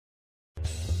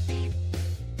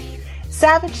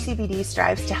Savage CBD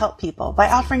strives to help people by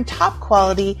offering top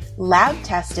quality,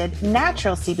 lab-tested,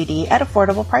 natural CBD at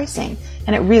affordable pricing.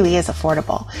 And it really is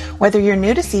affordable. Whether you're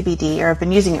new to CBD or have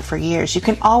been using it for years, you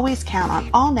can always count on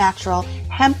all-natural,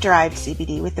 hemp-derived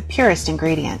CBD with the purest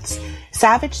ingredients.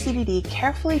 Savage CBD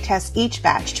carefully tests each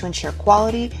batch to ensure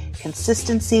quality,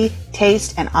 consistency,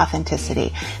 taste, and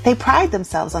authenticity. They pride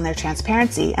themselves on their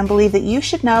transparency and believe that you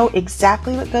should know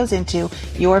exactly what goes into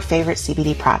your favorite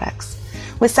CBD products.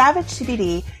 With Savage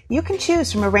CBD, you can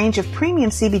choose from a range of premium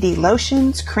CBD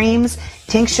lotions, creams,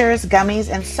 tinctures,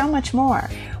 gummies, and so much more.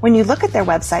 When you look at their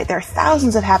website, there are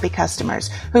thousands of happy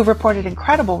customers who've reported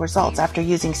incredible results after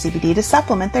using CBD to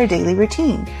supplement their daily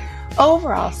routine.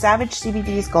 Overall, Savage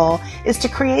CBD's goal is to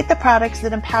create the products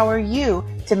that empower you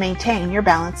to maintain your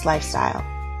balanced lifestyle.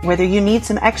 Whether you need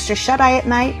some extra shut-eye at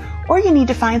night or you need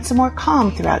to find some more calm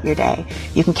throughout your day,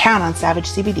 you can count on Savage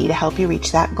CBD to help you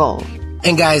reach that goal.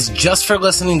 And guys, just for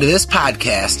listening to this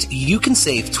podcast, you can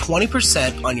save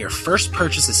 20% on your first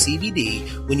purchase of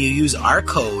CBD when you use our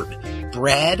code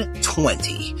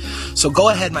BRAD20. So go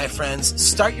ahead, my friends,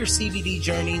 start your CBD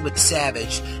journey with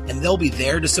Savage, and they'll be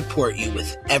there to support you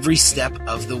with every step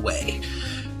of the way.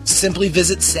 Simply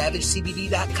visit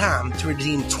SavageCBD.com to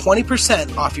redeem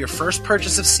 20% off your first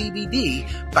purchase of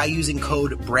CBD by using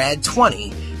code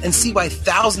BRAD20 and see why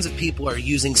thousands of people are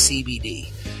using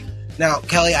CBD. Now,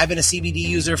 Kelly, I've been a CBD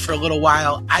user for a little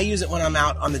while. I use it when I'm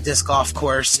out on the disc golf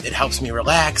course. It helps me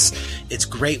relax. It's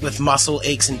great with muscle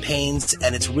aches and pains,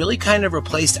 and it's really kind of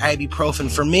replaced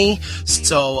ibuprofen for me.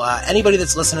 So anybody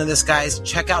that's listening to this, guys,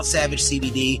 check out Savage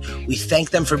CBD. We thank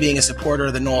them for being a supporter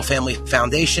of the Knoll Family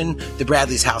Foundation, the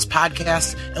Bradley's House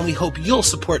podcast, and we hope you'll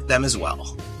support them as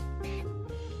well.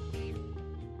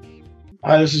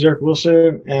 Hi, this is Eric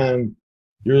Wilson, and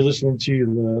you're listening to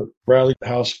the Bradley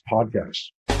House podcast.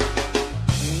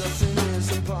 Nothing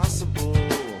is impossible,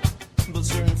 but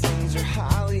certain things are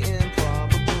highly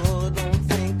improbable. Don't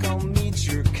think I'll meet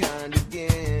your kind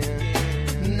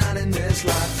again, not in this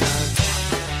lifetime.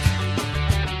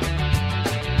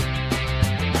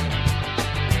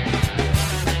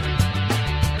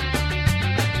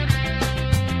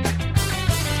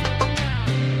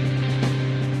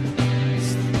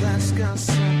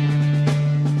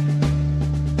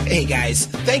 Hey guys,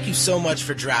 thank you so much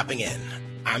for dropping in.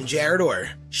 I'm Jared Orr,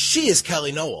 she is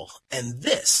Kelly Knoll, and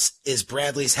this is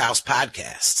Bradley's House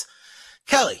Podcast.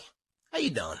 Kelly, how you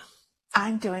doing?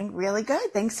 I'm doing really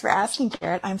good. Thanks for asking,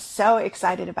 Jared. I'm so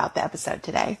excited about the episode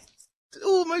today.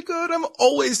 Oh my God, I'm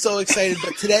always so excited,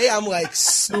 but today I'm like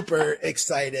super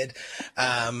excited.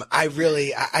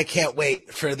 I can't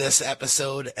wait for this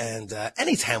episode, and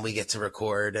anytime we get to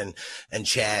record and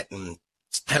chat and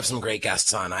have some great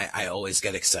guests on, I always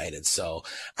get excited. So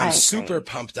I'm super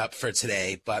pumped up for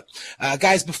today. But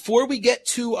guys, before we get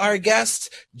to our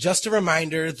guest, just a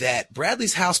reminder that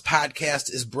Bradley's House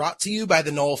podcast is brought to you by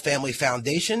the Knoll Family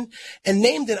Foundation and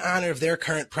named in honor of their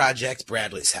current project,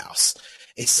 Bradley's House,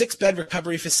 a 6-bed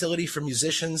recovery facility for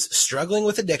musicians struggling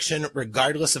with addiction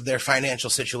regardless of their financial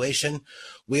situation.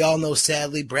 We all know,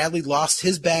 sadly, Bradley lost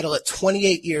his battle at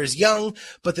 28 years young,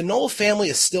 but the Knoll family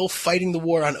is still fighting the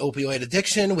war on opioid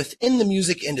addiction within the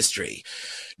music industry.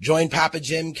 Join Papa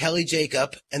Jim, Kelly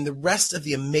Jacob, and the rest of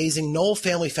the amazing Knoll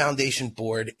Family Foundation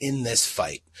board in this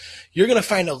fight. You're going to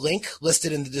find a link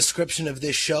listed in the description of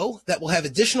this show that will have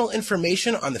additional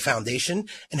information on the foundation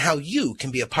and how you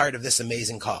can be a part of this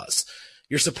amazing cause.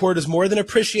 Your support is more than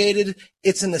appreciated.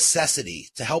 It's a necessity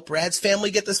to help Brad's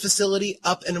family get this facility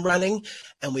up and running,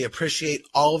 and we appreciate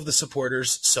all of the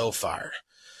supporters so far.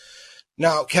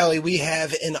 Now, Kelly, we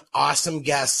have an awesome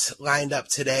guest lined up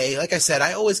today. Like I said,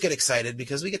 I always get excited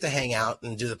because we get to hang out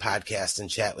and do the podcast and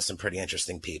chat with some pretty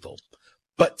interesting people.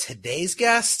 But today's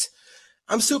guest,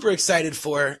 I'm super excited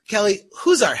for. Kelly,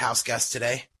 who's our house guest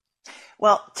today?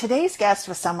 Well, today's guest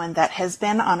was someone that has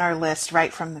been on our list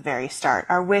right from the very start,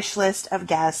 our wish list of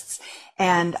guests.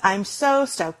 And I'm so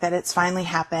stoked that it's finally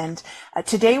happened.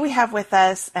 Today we have with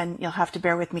us, and you'll have to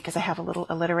bear with me because I have a little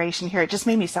alliteration here. It just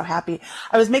made me so happy.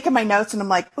 I was making my notes and I'm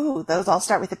like, ooh, those all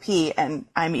start with a P, and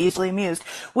I'm easily amused.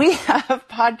 We have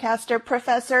podcaster,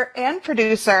 professor, and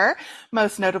producer,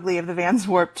 most notably of the Vans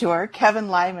Warped Tour, Kevin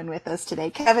Lyman, with us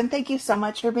today. Kevin, thank you so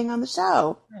much for being on the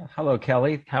show. Hello,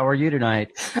 Kelly. How are you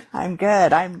tonight? I'm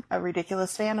good. I'm a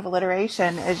ridiculous fan of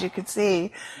alliteration, as you can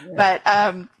see. Yeah.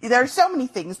 But there are so many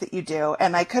things that you do,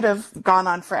 and I could have gone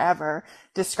on forever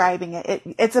describing it.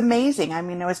 It's amazing. I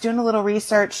mean, I was doing a little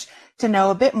research to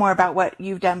know a bit more about what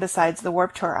you've done besides the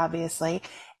Warped Tour, obviously.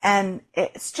 And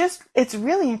it's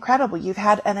really incredible. You've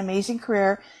had an amazing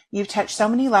career. You've touched so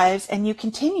many lives, and you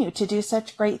continue to do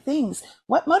such great things.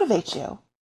 What motivates you?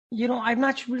 I'm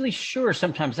not really sure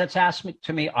sometimes. That's asked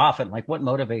to me often, like what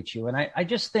motivates you? And I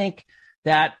just think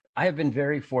that I have been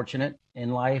very fortunate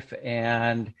in life,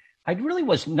 and I really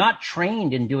was not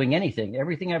trained in doing anything.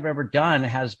 Everything I've ever done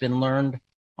has been learned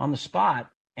on the spot.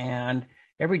 And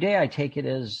every day I take it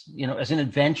as, as an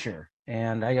adventure.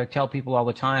 And I tell people all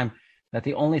the time that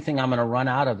the only thing I'm going to run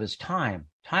out of is time.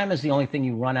 Time is the only thing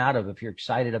you run out of if you're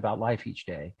excited about life each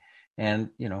day. And,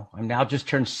 I'm now just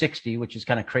turned 60, which is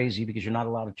kind of crazy because you're not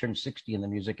allowed to turn 60 in the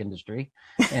music industry.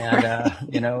 And,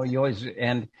 you always,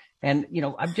 and,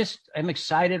 I'm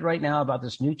excited right now about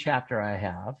this new chapter I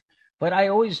have, but I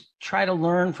always try to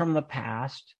learn from the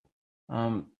past,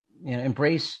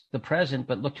 embrace the present,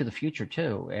 but look to the future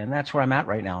too. And that's where I'm at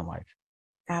right now in life.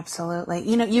 Absolutely.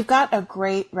 You've got a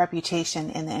great reputation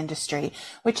in the industry,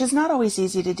 which is not always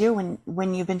easy to do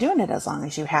when you've been doing it as long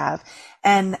as you have.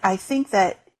 And I think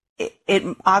that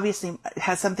it obviously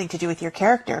has something to do with your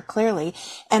character, clearly.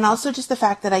 And also just the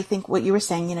fact that I think what you were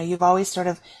saying, you've always sort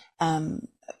of,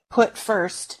 put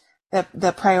first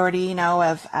the priority,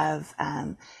 of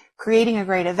creating a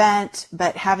great event,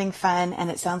 but having fun. And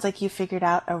it sounds like you figured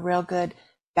out a real good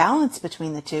balance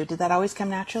between the two. Did that always come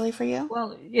naturally for you?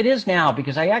 Well, it is now,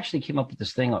 because I actually came up with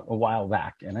this thing a while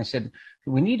back. And I said,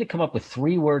 we need to come up with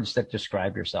 3 words that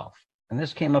describe yourself. And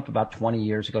this came up about 20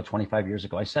 years ago, 25 years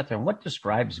ago. I sat there and what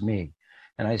describes me?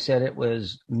 And I said it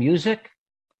was music,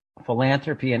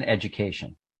 philanthropy, and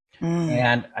education.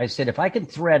 And I said, if I can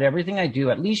thread everything I do,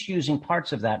 at least using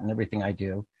parts of that in everything I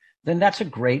do, then that's a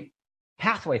great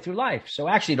pathway through life. So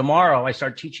actually tomorrow I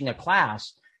start teaching a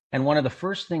class. And one of the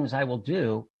first things I will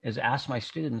do is ask my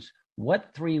students,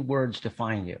 what 3 words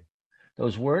define you?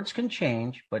 Those words can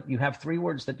change, but you have 3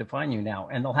 words that define you now.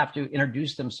 And they'll have to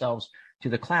introduce themselves to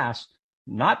the class,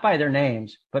 not by their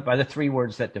names, but by the 3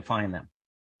 words that define them.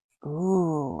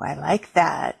 Ooh, I like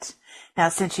that. Now,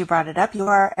 since you brought it up, you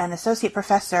are an associate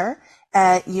professor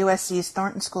at USC's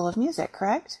Thornton School of Music,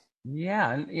 correct?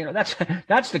 Yeah. And,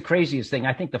 that's the craziest thing.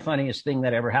 I think the funniest thing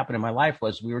that ever happened in my life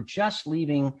was we were just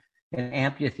leaving an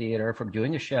amphitheater from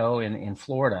doing a show in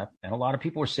Florida. And a lot of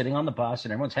people were sitting on the bus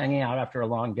and everyone's hanging out after a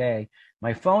long day.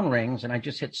 My phone rings and I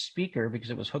just hit speaker because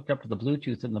it was hooked up to the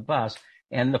Bluetooth in the bus.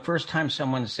 And the first time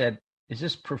someone said, "Is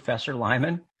this Professor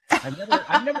Lyman?"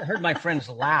 I've never heard my friends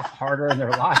laugh harder in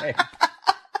their lives.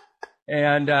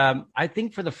 And I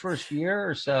think for the first year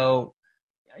or so,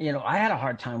 I had a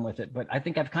hard time with it, but I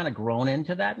think I've kind of grown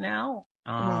into that now.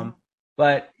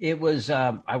 But it was,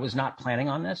 I was not planning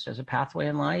on this as a pathway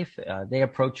in life. They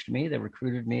approached me, they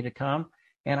recruited me to come.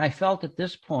 And I felt at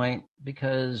this point,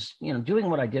 because, doing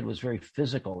what I did was very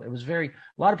physical. It was a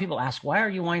lot of people ask, why are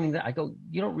you whining that? I go,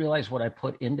 you don't realize what I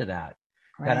put into that.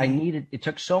 That I needed. It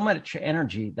took so much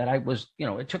energy that I was,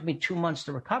 it took me 2 months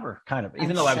to recover, kind of,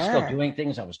 even though I was still doing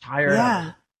things. I was tired. Yeah. I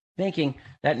was thinking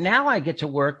that now I get to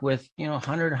work with,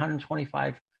 100,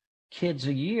 125 kids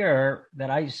a year that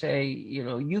I say,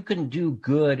 you can do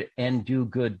good and do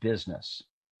good business.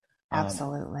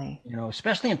 Absolutely.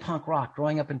 Especially in punk rock,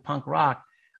 growing up in punk rock,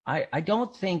 I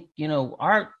don't think,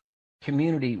 our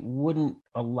community wouldn't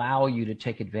allow you to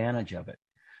take advantage of it.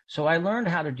 So I learned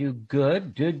how to do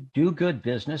good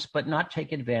business, but not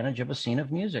take advantage of a scene of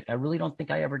music. I really don't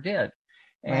think I ever did.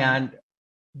 Right. And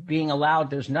being allowed,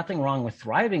 there's nothing wrong with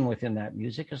thriving within that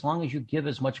music as long as you give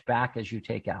as much back as you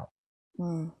take out.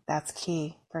 That's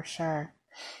key for sure.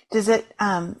 Does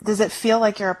it feel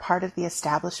like you're a part of the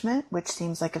establishment, which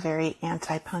seems like a very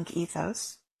anti-punk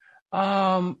ethos?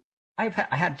 I've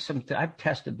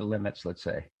tested the limits, let's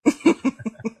say.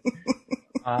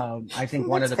 I think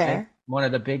one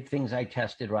of the big things I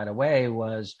tested right away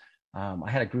was I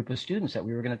had a group of students that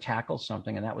we were going to tackle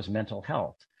something, and that was mental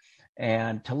health.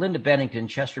 And to Linda Bennington,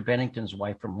 Chester Bennington's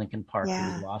wife from Lincoln Park,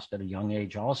 who lost at a young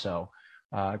age also,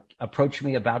 approached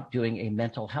me about doing a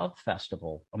mental health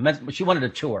festival. She wanted a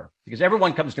tour because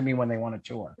everyone comes to me when they want a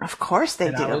tour. Of course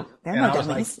they do. They're no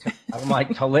dummies. I'm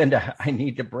like, to Linda, I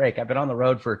need to break. I've been on the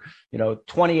road for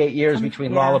 28 years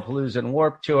between Lollapalooza and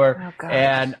Warped Tour,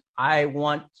 and I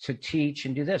want to teach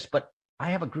and do this. But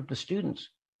I have a group of students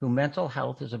who mental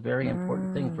health is a very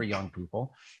important thing for young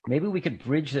people. Maybe we could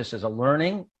bridge this as a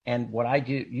learning and what I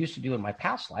used to do in my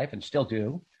past life and still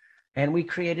do. And we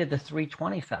created the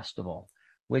 320 Festival,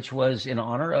 which was in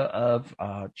honor of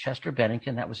Chester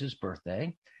Bennington. That was his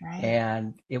birthday. Right.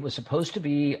 And it was supposed to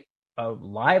be a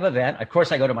live event. Of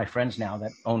course, I go to my friends now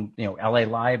that own, LA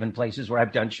Live and places where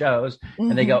I've done shows.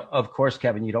 And they go, of course,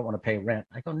 Kevin, you don't want to pay rent.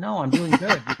 I go, no, I'm doing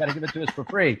good. You got to give it to us for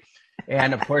free.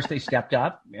 And of course, they stepped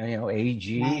up,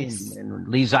 AG and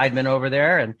Lee Zeidman over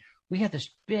there. And we had this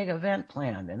big event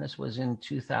planned. And this was in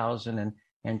 2008.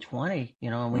 and 20,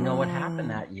 and we know what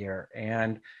happened that year.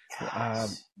 And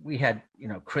we had,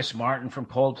 Chris Martin from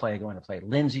Coldplay going to play,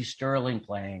 Lindsey Sterling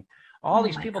playing, all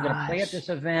these people going to play at this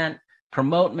event,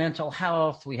 promote mental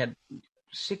health. We had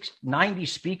 90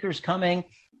 speakers coming,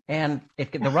 and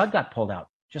the rug got pulled out,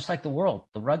 just like the world.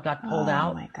 The rug got pulled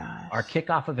out. Oh my gosh. Our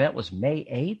kickoff event was May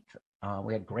 8th.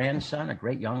 We had Grandson, a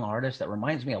great young artist that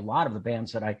reminds me a lot of the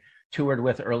bands that I toured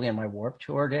with early in my Warped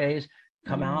Tour days,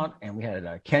 come out, and we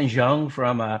had Ken Jeong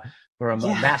from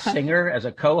Masked Singer as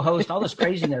a co-host, all this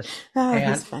craziness.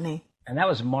 That's funny. And that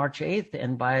was March 8th,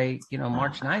 and by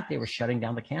March 9th they were shutting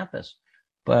down the campus.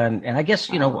 And I guess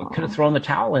we could have thrown the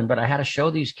towel in, but I had to show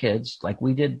these kids, like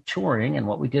we did touring and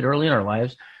what we did early in our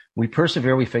lives. We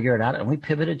persevere, we figure it out, and we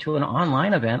pivoted to an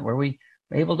online event where we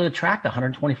were able to attract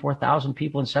 124,000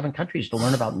 people in 7 countries to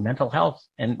learn about mental health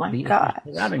and the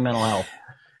issues surrounding mental health.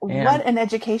 And what an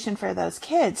education for those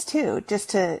kids too,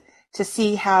 just to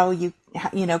see how you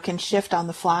can shift on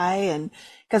the fly, and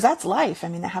because that's life. I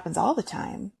mean, that happens all the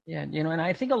time. Yeah. And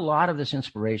I think a lot of this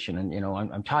inspiration, and,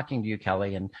 I'm talking to you,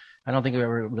 Kelly, and I don't think we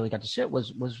ever really got to sit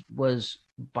was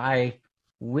by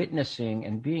witnessing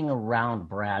and being around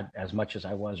Brad as much as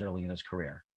I was early in his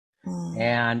career.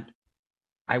 And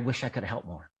I wish I could have helped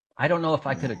more. I don't know if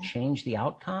I could have changed the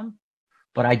outcome,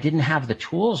 but I didn't have the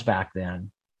tools back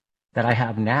then that I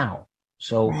have now.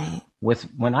 So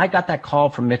when I got that call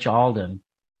from Mitch Alden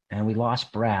and we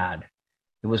lost Brad,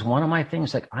 it was one of my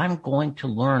things, like, I'm going to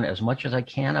learn as much as I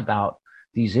can about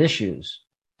these issues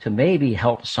to maybe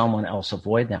help someone else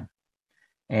avoid them.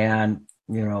 And,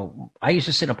 I used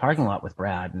to sit in a parking lot with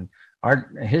Brad, and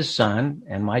his son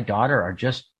and my daughter are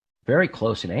just very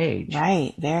close in age.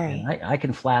 Right. Very. And I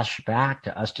can flash back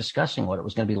to us discussing what it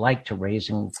was going to be like to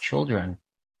raising children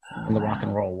in the rock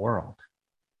and roll world.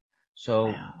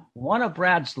 So one of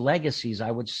Brad's legacies,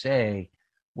 I would say,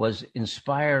 was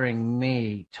inspiring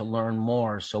me to learn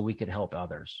more so we could help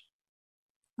others.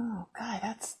 Oh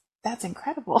God, that's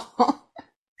incredible.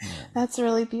 That's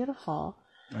really beautiful.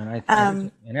 And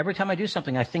and every time I do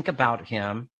something, I think about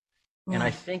him, and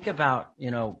I think about,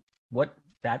 what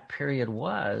that period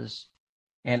was.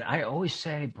 And I always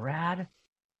say, Brad,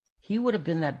 he would have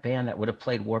been that band that would have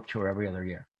played Warped Tour every other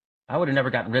year. I would have never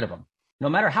gotten rid of him. No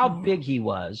matter how big he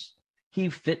was, he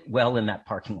fit well in that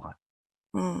parking lot.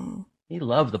 He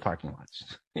loved the parking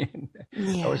lots.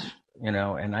 I was,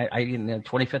 and I in the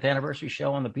 25th anniversary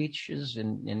show on the beaches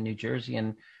in New Jersey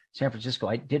and San Francisco,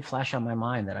 I did flash on my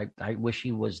mind that I wish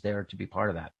he was there to be part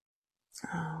of that.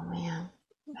 Oh man.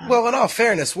 Well, in all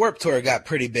fairness, Warped Tour got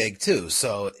pretty big too.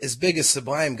 So as big as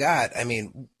Sublime got, I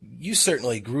mean, you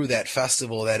certainly grew that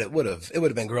festival that it would have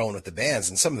been growing with the bands,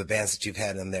 and some of the bands that you've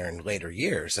had in there in later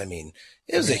years. I mean,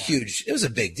 it was a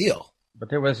big deal. But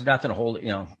there was nothing to hold,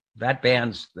 that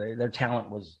band's, their talent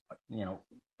was,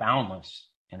 boundless.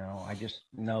 I just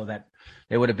know that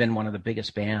they would have been one of the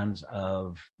biggest bands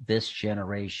of this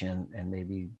generation, and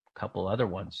maybe a couple other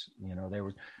ones.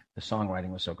 The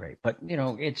songwriting was so great. But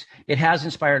it has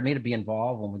inspired me to be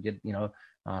involved. When we did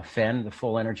FEN, the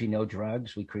Full Energy No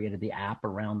Drugs, we created the app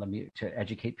around to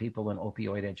educate people in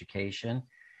opioid education.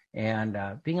 And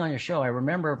being on your show, I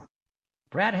remember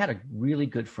Brad had a really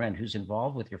good friend who's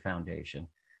involved with your foundation,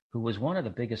 who was one of the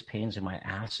biggest pains in my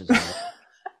ass.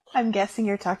 I'm guessing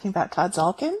you're talking about Todd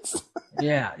Zalkins.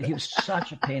 Yeah, he was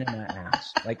such a pain in my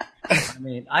ass. Like, I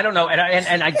mean, I don't know,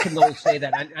 and I can always say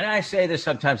that, and I say this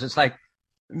sometimes. It's like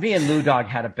me and Lou Dog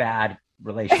had a bad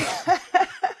relationship.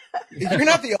 You're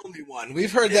not the only one.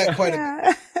 We've heard that quite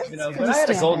a bit. But I had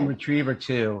a golden retriever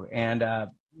too, and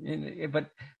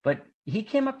but he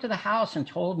came up to the house and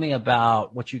told me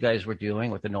about what you guys were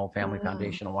doing with the Knoll Family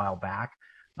Foundation a while back.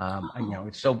 I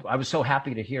was so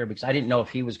happy to hear, because I didn't know if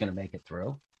he was going to make it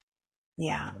through.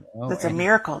 Yeah, that's a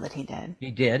miracle that he did.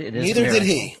 He did. It is. Neither did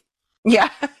he. Yeah.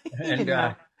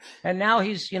 And now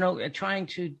he's trying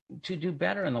to do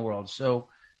better in the world. So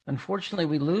unfortunately,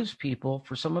 we lose people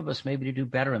for some of us maybe to do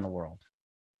better in the world.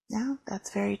 Yeah,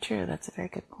 that's very true. That's a very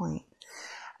good point.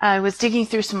 I was digging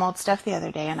through some old stuff the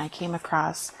other day, and I came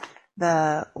across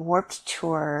the Warped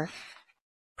Tour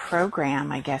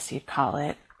program, I guess you'd call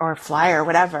it, or flyer,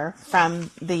 whatever, from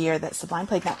the year that Sublime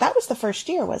played. Now, that was the first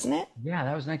year, wasn't it? Yeah,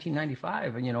 that was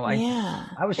 1995. And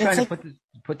I was trying to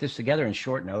put this together in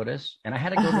short notice, and I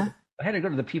had to go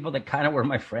to the people that kind of were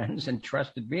my friends and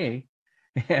trusted me,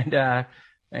 and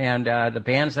the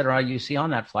bands that you see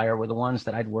on that flyer were the ones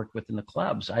that I'd worked with in the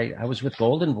clubs. I was with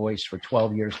Golden Voice for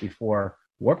 12 years before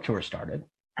Warped Tour started.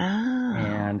 Oh.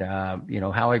 And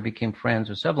how I became friends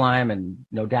with Sublime and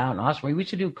No Doubt and Osprey. We used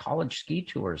to do college ski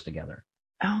tours together.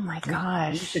 Oh my I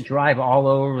used to gosh. drive all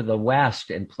over the West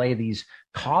and play these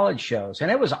college shows. And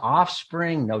it was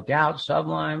Offspring, No Doubt,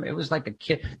 Sublime. It was like a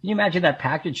kid. Can you imagine that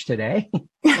package today?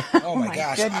 Oh my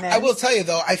gosh. I will goodness. tell you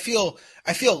though, I feel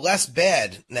less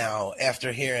bad now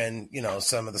after hearing,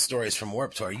 some of the stories from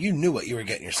Warped Tour. You knew what you were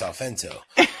getting yourself into.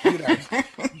 You'd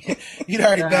already, you'd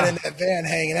already been in that van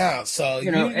hanging out. So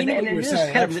you knew what you were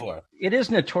signing up for. it is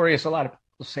notorious. A lot of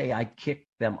people say I kicked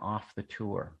them off the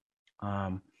tour.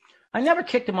 I never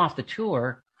kicked them off the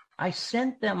tour. I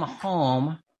sent them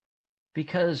home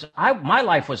because my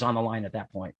life was on the line at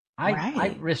that point. I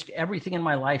Right. risked everything in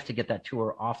my life to get that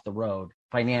tour off the road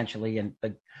financially and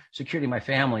the security of my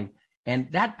family.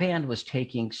 And that band was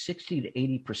taking 60 to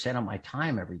 80% of my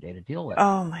time every day to deal with.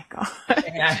 Oh my God.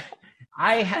 And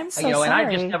I had, I'm so and I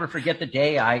just sorry. never forget the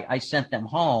day I sent them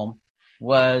home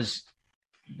was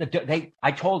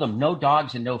I told them no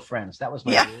dogs and no friends. That was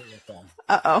my Yeah. rule with them.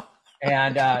 Uh-oh.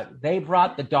 And they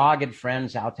brought the dog and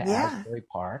friends out to Yeah. Asbury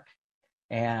Park.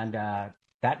 And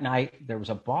that night there was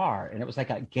a bar, and it was like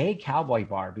a gay cowboy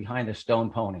bar behind the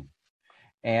Stone Pony.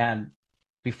 And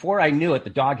before I knew it, the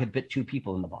dog had bit 2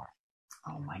 people in the bar.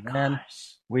 Oh my And then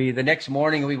gosh. the next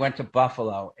morning we went to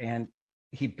Buffalo, and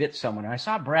he bit someone. And I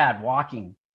saw Brad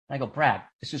walking. And I go, Brad,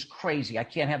 this is crazy. I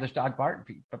can't have this dog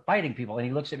biting people. And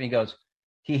he looks at me and goes,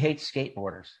 he hates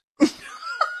skateboarders.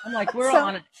 I'm like, we're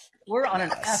on an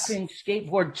effing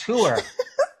skateboard tour.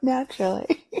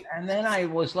 Naturally. And then I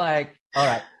was like, all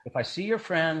right, if I see your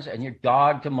friends and your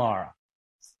dog tomorrow,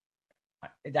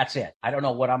 that's it. I don't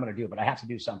know what I'm going to do, but I have to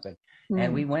do something.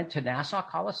 And we went to Nassau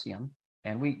Coliseum,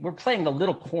 and we were playing the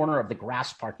little corner of the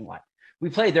grass parking lot. We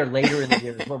played there later in the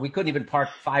years where we couldn't even park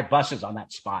 5 buses on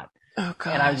that spot. Oh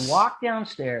gosh. And I walked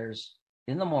downstairs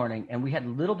in the morning, and we had a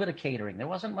little bit of catering. There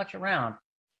wasn't much around.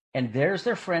 And there's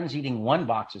their friends eating 1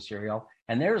 box of cereal,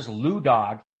 and there's Lou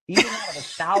Dog eating out of a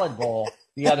salad bowl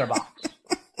the other box.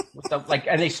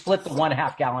 And they split the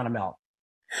 1.5 gallon of milk.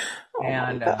 Oh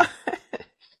And my God.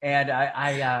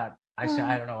 I said,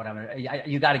 I don't know what I'm gonna.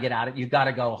 You got to get out of it. You got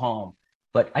to go home.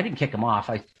 But I didn't kick them off.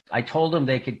 I told them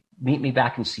they could meet me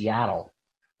back in Seattle,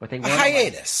 but they A weren't.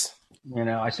 hiatus.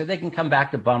 I said they can come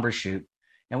back to Bumbershoot.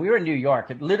 And we were in New York.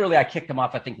 And literally, I kicked them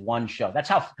off, I think, 1 show. That's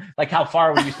how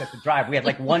far we used to have to drive. We had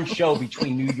like 1 show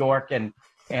between New York and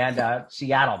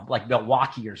Seattle, like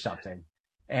Milwaukee or something.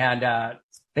 And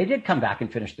they did come back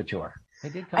and finish the tour. They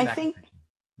did come back.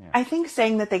 I think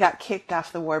saying that they got kicked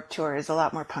off the Warped Tour is a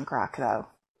lot more punk rock, though.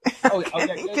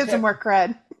 It gives them more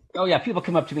cred. Oh, yeah. People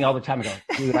come up to me all the time and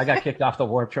go, dude, I got kicked off the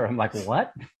Warped Tour. I'm like,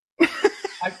 what?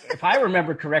 If I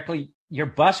remember correctly, your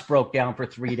bus broke down for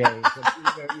 3 days.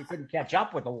 You couldn't catch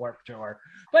up with the Warped Tour.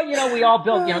 But, we all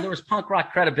built, there was punk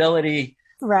rock credibility.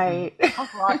 Right.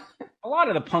 Punk rock, a lot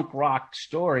of the punk rock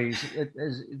stories,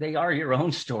 they are your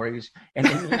own stories, and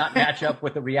they may not match up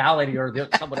with the reality or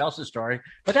someone else's story.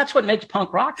 But that's what makes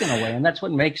punk rock in a way, and that's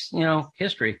what makes,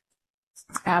 history.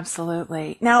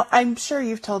 Absolutely. Now, I'm sure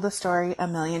you've told the story a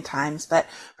million times, but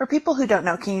for people who don't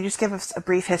know, can you just give us a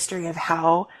brief history of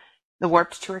how the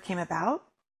Warped Tour came about?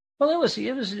 Well, it was.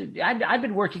 I've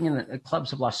been working in the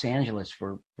clubs of Los Angeles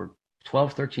for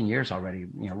 12, 13 years already,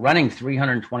 running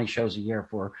 320 shows a year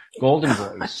for Golden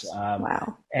Voice.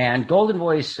 Wow. And Golden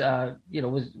Voice,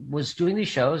 was doing these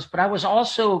shows, but I was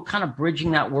also kind of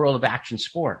bridging that world of action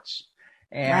sports.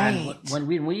 And Right.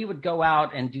 when we would go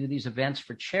out and do these events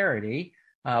for charity,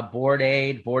 Board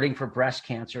Aid, Boarding for Breast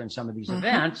Cancer, and some of these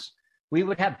events, we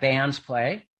would have bands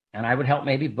play, and I would help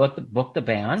maybe book the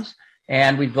bands.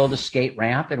 And we'd build a skate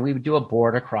ramp, and we would do a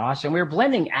board across, and we were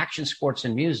blending action sports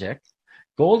and music.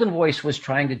 Golden Voice was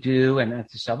trying to do, and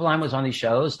Sublime was on these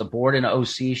shows, the Board in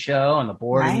OC show and the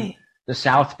Board in the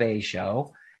South Bay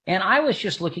show. And I was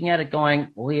just looking at it going,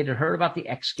 we had heard about the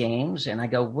X Games, and I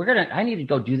go, I need to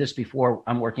go do this before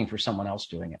I'm working for someone else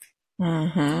doing it.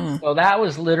 Mm-hmm. So that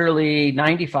was literally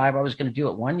 95. I was going to do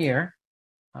it 1 year.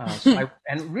 And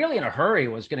really in a hurry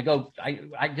was going to go.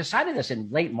 I decided this in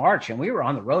late March, and we were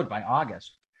on the road by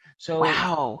August. So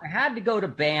Wow. I had to go to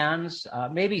bands,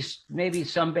 maybe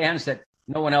some bands that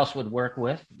no one else would work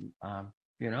with, and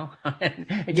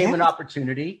it gave an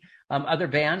opportunity. Other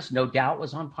bands, No Doubt,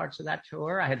 was on parts of that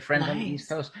tour. I had friends on the East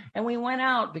Coast, and we went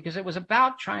out because it was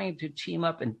about trying to team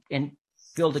up and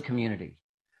build a community.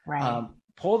 Right.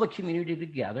 Pull the community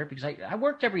together, because I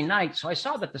worked every night. So I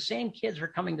saw that the same kids were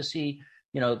coming to see,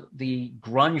 the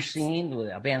grunge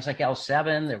scene, bands like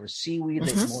L7, there was Seaweed,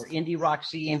 there was more indie rock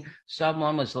scene.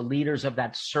 Someone was the leaders of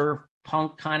that surf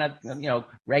punk kind of,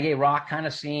 reggae rock kind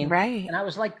of scene. Right. And I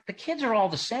was like, the kids are all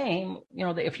the same.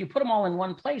 If you put them all in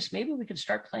one place, maybe we could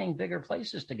start playing bigger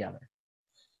places together.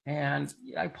 And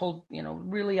I pulled,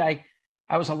 really, I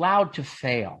was allowed to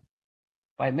fail.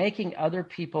 by making other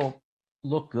people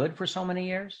look good for so many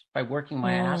years, by working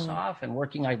my ass off and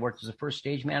I worked as a first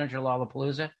stage manager at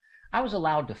Lollapalooza. I was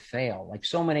allowed to fail like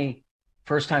so many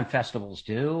first time festivals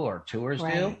do or tours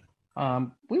do.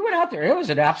 We went out there. It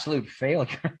was an absolute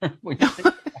failure. When you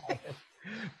think about it.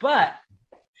 But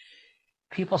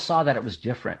people saw that it was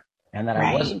different and that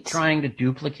I wasn't trying to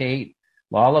duplicate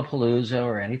Lollapalooza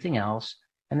or anything else.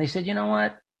 And they said, you know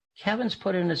what? Kevin's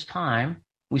put in his time.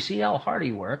 We see how hard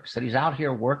he works, that he's out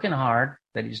here working hard,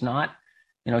 that he's not,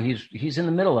 he's in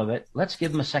the middle of it. Let's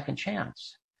give him a second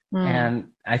chance.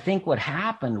 And I think what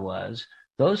happened was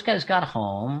those guys got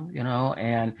home,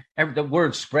 and the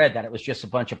word spread that it was just a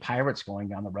bunch of pirates going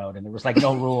down the road and there was like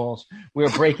no rules. We were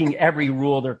breaking every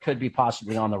rule there could be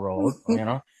possibly on the road,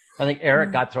 I think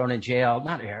Eric got thrown in jail.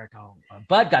 Not Eric.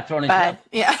 Bud got thrown in jail.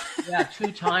 Yeah,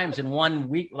 2 times in 1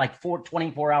 week, like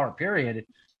 24-hour period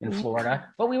in Florida.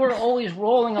 But we were always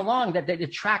rolling along. That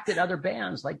attracted other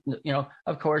bands. Like,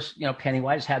 of course,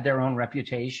 Pennywise had their own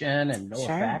reputation and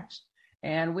NoFX.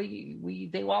 And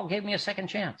they all gave me a second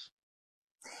chance.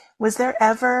 Was there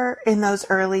ever in those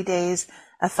early days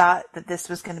a thought that this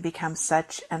was going to become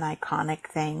such an iconic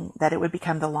thing that it would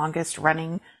become the longest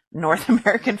running North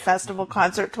American festival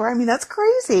concert tour? I mean, that's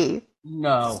crazy.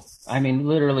 No, I mean,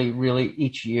 literally, really,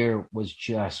 each year was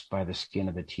just by the skin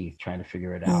of the teeth trying to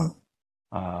figure it out.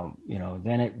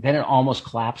 Then it almost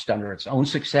collapsed under its own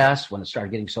success when it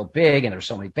started getting so big and there's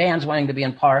so many bands wanting to be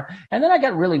in part. And then I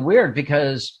got really weird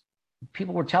because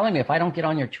people were telling me if I don't get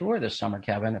on your tour this summer,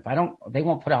 Kevin, they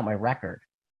won't put out my record.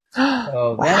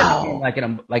 So then it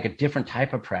became like a different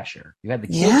type of pressure. You had the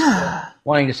kids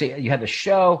wanting to see, you had the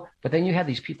show, but then you had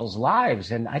these people's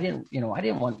lives. And I didn't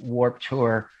want Warped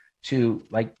Tour to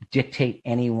like dictate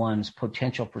anyone's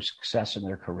potential for success in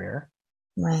their career.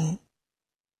 Right.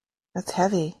 That's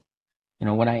heavy.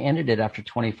 When I ended it after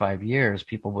 25 years,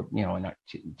 people would,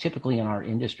 typically in our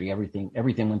industry,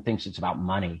 everyone thinks it's about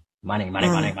money. I'm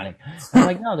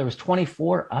like, no, there was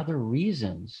 24 other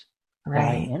reasons that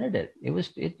I ended it.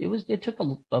 It took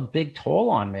a big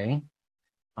toll on me.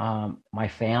 My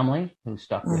family who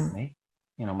stuck with me,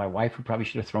 my wife who probably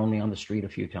should have thrown me on the street a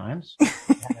few times. I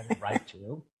had every right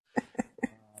to.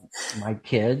 My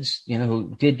kids,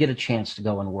 who did get a chance to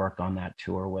go and work on that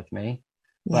tour with me,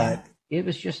 but it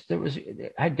was just,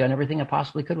 I'd done everything I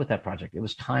possibly could with that project. It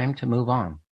was time to move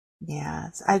on. Yeah,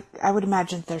 I would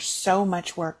imagine there's so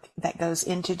much work that goes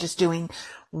into just doing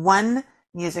one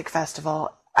music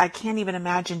festival. I can't even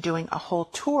imagine doing a whole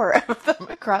tour of them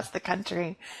across the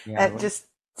country. Yeah, it just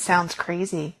sounds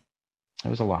crazy. It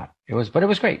was a lot. But it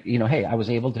was great. Hey, I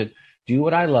was able to do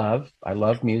what I love. I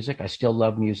love music. I still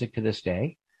love music to this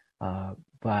day.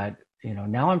 But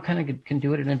now I'm can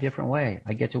do it in a different way.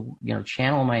 I get to,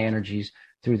 channel my energies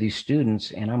through these students,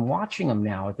 and I'm watching them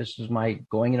now. This is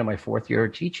going into my 4th year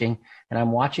of teaching, and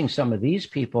I'm watching some of these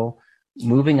people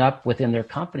moving up within their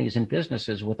companies and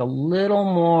businesses with a little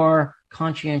more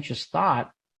conscientious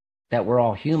thought that we're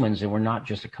all humans and we're not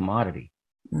just a commodity.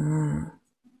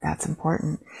 That's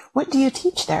important. What do you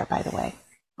teach there, by the way?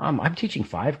 I'm teaching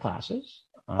 5 classes.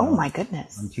 Oh my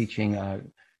goodness. I'm teaching a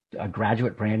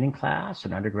graduate branding class,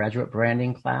 an undergraduate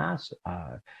branding class.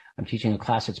 I'm teaching a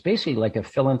class that's basically like a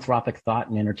philanthropic thought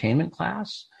and entertainment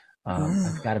class.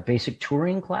 I've got a basic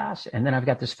touring class, and then I've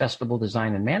got this festival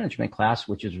design and management class,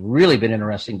 which has really been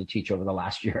interesting to teach over the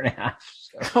last year and a half.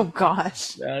 So, oh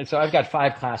gosh. So I've got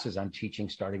 5 classes I'm teaching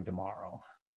starting tomorrow.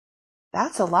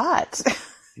 That's a lot.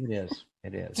 It is.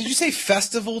 Did you say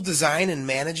festival design and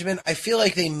management? I feel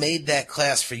like they made that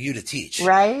class for you to teach.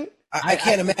 Right? I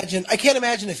can't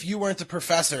imagine if you weren't the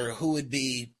professor who would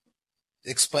be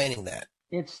explaining that.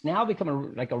 It's now become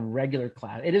a regular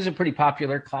class. It is a pretty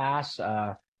popular class.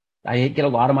 I get a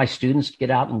lot of my students to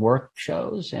get out and work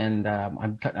shows, and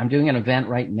I'm doing an event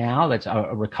right now that's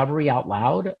a Recovery Out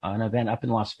Loud, an event up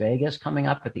in Las Vegas coming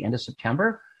up at the end of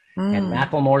September. And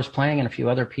Macklemore's playing and a few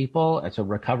other people. It's a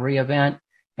recovery event,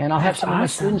 and I'll have some of my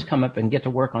students come up and get to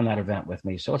work on that event with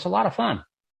me. So it's a lot of fun.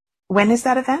 When is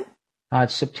that event?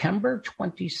 It's September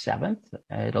 27th.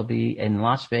 It'll be in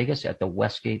Las Vegas at the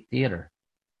Westgate Theater.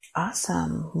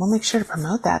 Awesome. We'll make sure to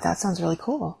promote that. That sounds really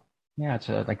cool. Yeah, it's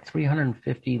like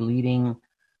 350 leading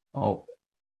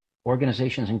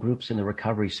organizations and groups in the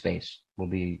recovery space will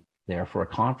be there for a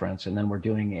conference. And then we're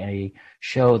doing a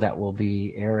show that will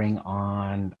be airing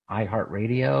on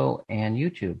iHeartRadio and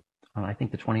YouTube on, I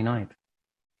think, the 29th.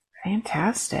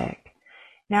 Fantastic.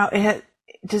 Now,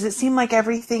 does it seem like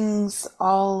everything's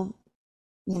all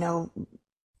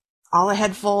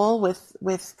ahead full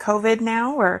with COVID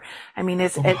now? Or, I mean,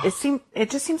 it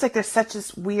just seems like there's such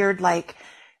this weird,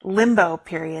 limbo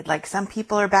period. Like some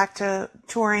people are back to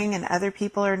touring and other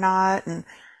people are not. And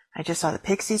I just saw the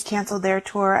Pixies canceled their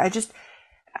tour.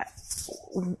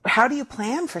 How do you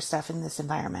plan for stuff in this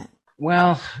environment?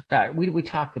 Well, we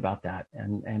talked about that,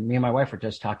 and me and my wife were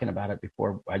just talking about it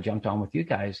before I jumped on with you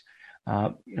guys.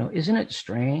 Isn't it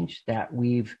strange that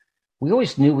we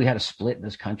always knew we had a split in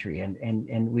this country,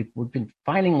 and we've been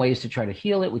finding ways to try to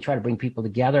heal it. We try to bring people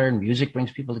together, and music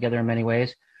brings people together in many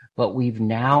ways. But we've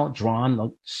now drawn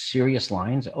the serious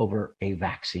lines over a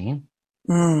vaccine.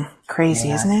 Crazy,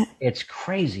 and isn't it? It's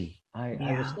crazy. I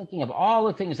was thinking of all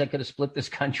the things that could have split this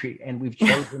country, and we've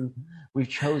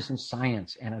chosen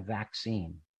science and a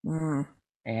vaccine.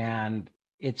 And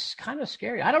it's kind of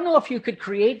scary. I don't know if you could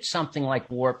create something like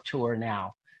Warped Tour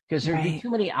now, because there'd be too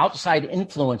many outside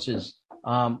influences,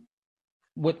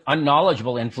 with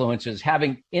unknowledgeable influences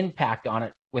having impact on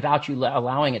it without you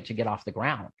allowing it to get off the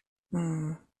ground.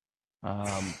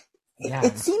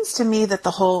 It seems to me that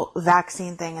the whole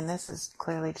vaccine thing, and this is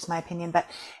clearly just my opinion, but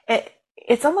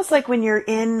it's almost like when you're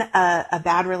in a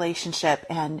bad relationship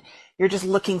and you're just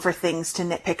looking for things to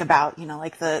nitpick about,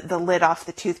 like the lid off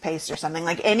the toothpaste or something,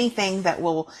 like anything that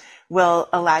will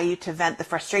allow you to vent the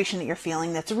frustration that you're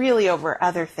feeling that's really over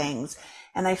other things.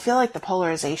 And I feel like the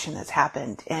polarization that's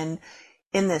happened in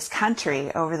this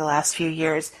country over the last few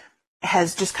years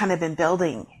has just kind of been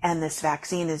building. And this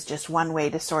vaccine is just one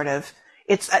way to sort of,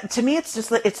 to me, it's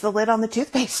the lid on the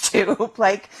toothpaste tube.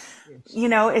 Like,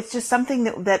 it's just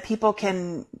something that people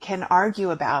can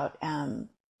argue about, and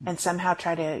somehow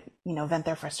try to, vent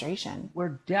their frustration.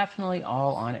 We're definitely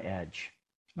all on edge.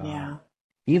 Yeah.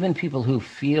 Even people who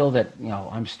feel that,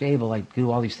 I'm stable, I do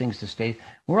all these things to stay,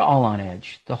 we're all on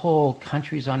edge. The whole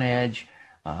country's on edge.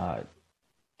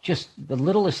 Just the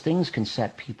littlest things can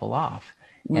set people off.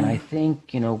 And I think,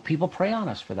 people prey on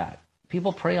us for that.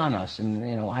 People prey on us.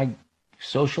 And,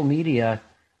 social media,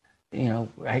 we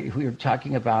were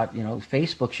talking about,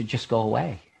 Facebook should just go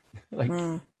away.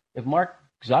 If Mark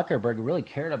Zuckerberg really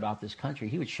cared about this country,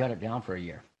 he would shut it down for a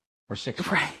year or 6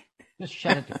 months. Right. Just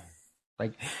shut it down.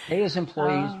 Like, pay his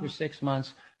employees for 6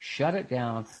 months, shut it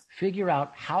down, figure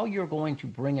out how you're going to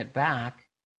bring it back,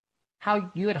 how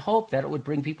you had hoped that it would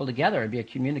bring people together and be a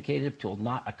communicative tool,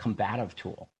 not a combative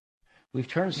tool. We've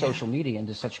turned social media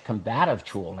into such a combative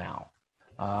tool now.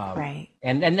 Right.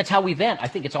 And that's how we vent. I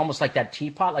think it's almost like that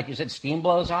teapot, like you said, steam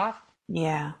blows off.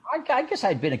 Yeah. I guess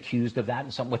I've been accused of that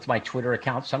with my Twitter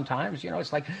account sometimes.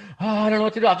 It's like, I don't know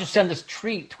what to do. I'll just send this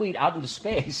tweet out into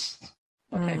space.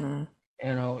 Okay.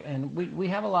 And we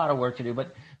have a lot of work to do,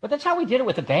 but that's how we did it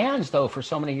with the bands, though, for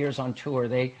so many years on tour.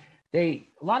 A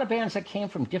lot of bands that came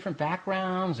from different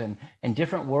backgrounds and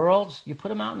different worlds, you put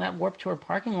them out in that Warped Tour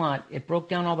parking lot, it broke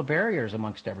down all the barriers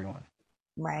amongst everyone.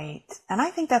 Right. And I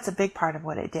think that's a big part of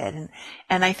what it did.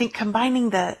 And I think combining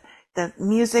the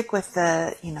music with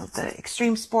the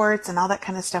extreme sports and all that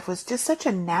kind of stuff was just such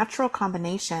a natural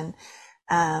combination,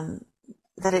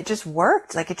 that it just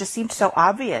worked. Like, it just seemed so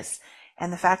obvious.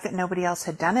 And the fact that nobody else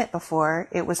had done it before,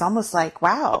 it was almost like,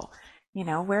 wow,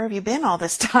 where have you been all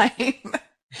this time?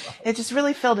 It just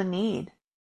really filled a need.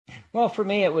 Well, for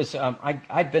me, it was,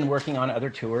 I'd been working on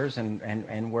other tours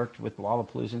and worked with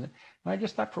Lollapalooza. And I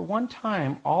just thought, for one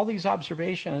time, all these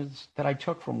observations that I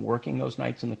took from working those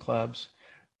nights in the clubs,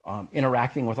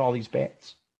 interacting with all these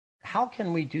bands, how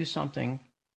can we do something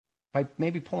by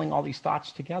maybe pulling all these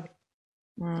thoughts together?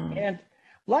 And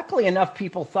luckily enough,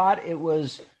 people thought it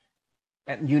was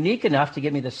unique enough to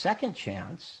give me the second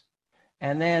chance.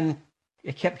 And then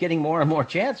it kept getting more and more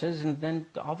chances. And then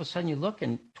all of a sudden you look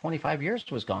and 25 years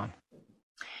was gone.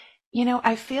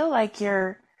 I feel like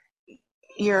your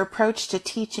approach to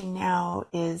teaching now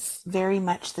is very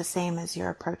much the same as your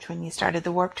approach when you started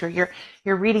the Warped Tour.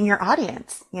 You're reading your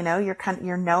audience,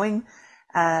 you're knowing,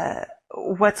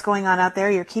 what's going on out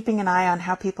there. You're keeping an eye on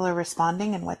how people are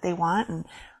responding and what they want, and,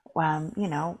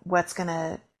 what's going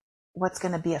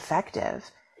to be effective.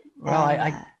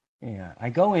 Well, I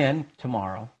go in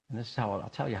tomorrow, and this is how I'll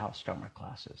tell you how I start my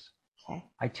classes. Okay.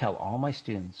 I tell all my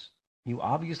students, you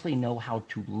obviously know how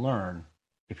to learn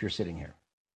if you're sitting here.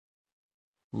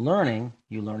 Learning,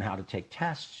 you learn how to take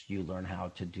tests, you learn how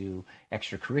to do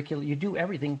extracurricular, you do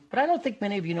everything, but I don't think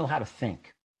many of you know how to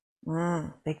think.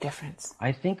 Big difference.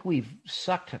 I think we've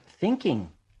sucked thinking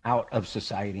out of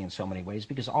society in so many ways,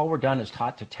 because all we're done is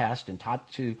taught to test and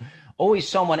taught to always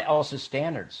someone else's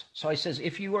standards. So I says,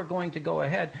 if you are going to go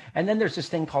ahead, and then there's this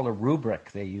thing called a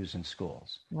rubric they use in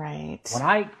schools. Right. When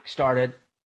I started,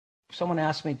 someone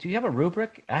asked me, do you have a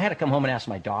rubric? I had to come home and ask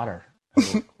my daughter.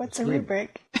 What's a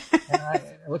rubric?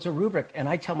 What's a rubric? And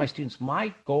I tell my students,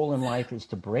 my goal in life is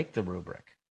to break the rubric.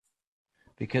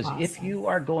 Because if you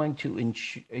are going to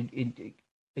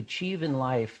achieve in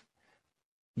life,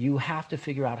 you have to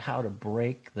figure out how to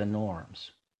break the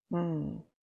norms. Mm.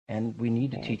 And we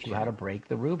need to teach you how to break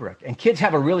the rubric. And kids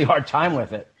have a really hard time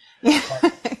with it. Yeah.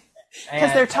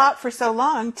 Because they're taught for so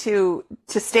long to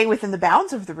stay within the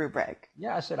bounds of the rubric.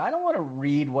 Yeah, I said, I don't want to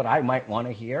read what I might want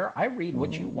to hear. I read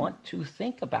what you want to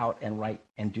think about and write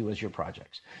and do as your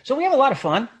projects. So we have a lot of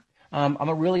fun. I'm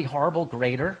a really horrible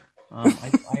grader. I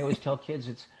always tell kids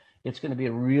it's going to be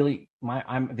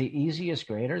I'm the easiest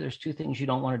grader. There's two things you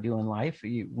don't want to do in life.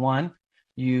 One,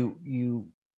 you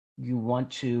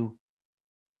want to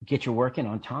get your work in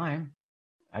on time.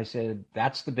 I said,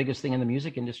 that's the biggest thing in the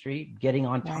music industry, getting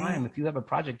on time. Right. If you have a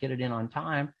project, get it in on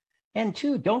time. And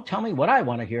two, don't tell me what I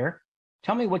want to hear.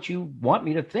 Tell me what you want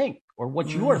me to think or what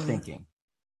you are thinking.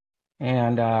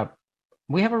 And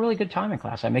we have a really good time in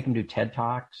class. I make them do TED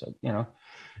Talks.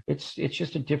 It's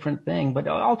just a different thing. But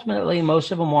ultimately,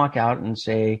 most of them walk out and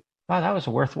say, wow, that was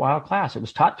a worthwhile class. It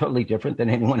was taught totally different than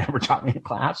anyone ever taught me in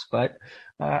class, but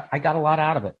I got a lot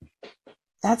out of it.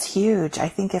 That's huge. I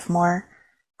think if more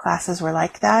classes were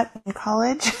like that in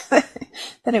college,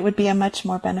 that it would be a much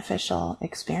more beneficial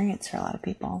experience for a lot of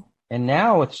people. And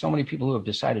now with so many people who have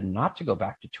decided not to go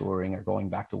back to touring or going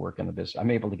back to work in the business,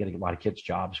 I'm able to get a lot of kids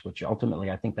jobs, which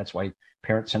ultimately I think that's why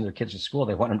parents send their kids to school.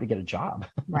 They want them to get a job.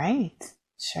 Right.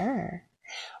 Sure.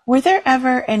 Were there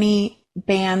ever any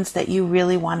bands that you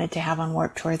really wanted to have on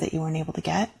Warped Tour that you weren't able to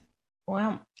get?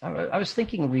 Well, I was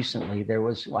thinking recently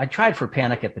I tried for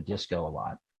Panic at the Disco a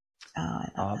lot. Oh, I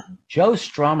love that. Joe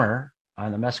Strummer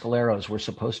and the Mescaleros were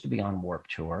supposed to be on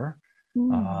Warped Tour.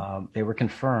 They were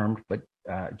confirmed, but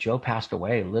Joe passed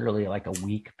away literally like a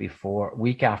week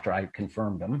after I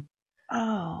confirmed him.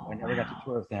 Oh, I never got to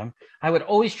tour with them. I would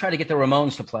always try to get the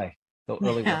Ramones to play the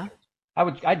early Warped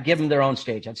Tour. I'd give them their own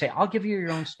stage. I'd say, I'll give you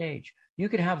your own stage. You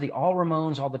could have the all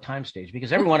Ramones all the time stage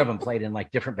because every one of them played in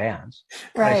like different bands.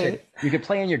 Right. I said, you could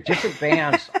play in your different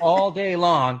bands all day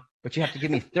long, but you have to give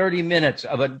me 30 minutes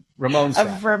of a Ramones set.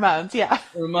 Of Ramones, yeah.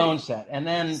 Ramones set. And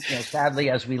then, sadly,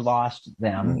 as we lost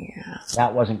them,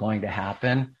 that wasn't going to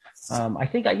happen. I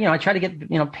think, I tried to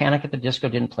get, Panic at the Disco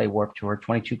didn't play Warped Tour.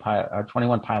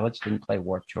 21 Pilots didn't play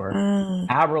Warped Tour.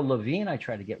 Avril Lavigne, I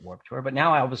tried to get Warped Tour, but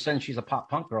now all of a sudden she's a pop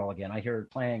punk girl again. I hear her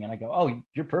playing and I go, oh,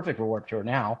 you're perfect for Warped Tour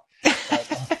now.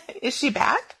 Is she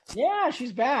back? Yeah,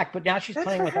 she's back, but now she's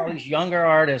playing with all these younger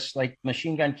artists like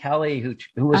Machine Gun Kelly, who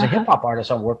was a hip hop artist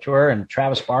on Warped Tour, and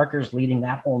Travis Barker's leading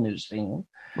that whole new scene.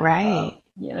 Right.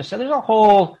 So there's a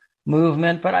whole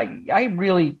movement, but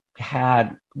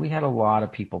we had a lot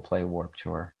of people play Warped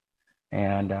Tour,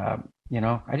 and I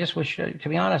just wish, to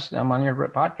be honest, I'm on your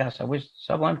podcast. I wish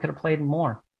Sublime could have played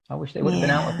more. I wish they would have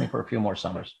been out with me for a few more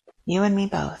summers. You and me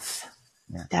both.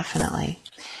 Yeah. Definitely.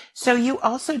 So you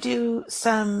also do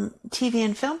some TV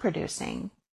and film producing.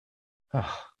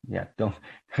 Oh, yeah. Don't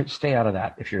stay out of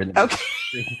that if you're in the okay.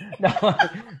 No,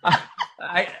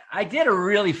 I did a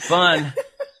really fun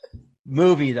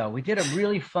movie though. We did a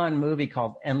really fun movie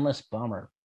called Endless Bummer.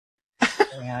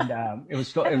 And it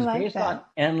was based on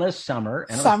Endless Summer.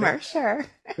 And sure.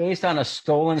 Based on a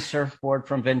stolen surfboard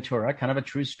from Ventura, kind of a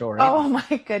true story. Oh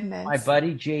my goodness. My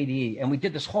buddy JD. And we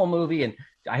did this whole movie, and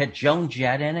I had Joan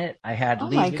Jett in it. I had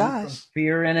Lee from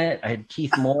Fear in it. I had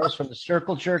Keith Morris from the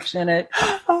Circle Jerks in it.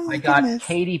 Oh my goodness. Got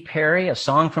Katy Perry, a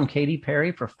song from Katy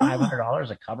Perry for $500,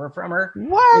 a cover from her.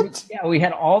 What? We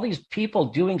had all these people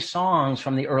doing songs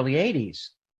from the early 80s.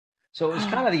 So it was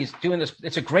kind of doing this.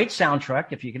 It's a great soundtrack.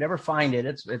 If you can ever find it,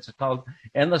 it's called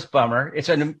Endless Bummer.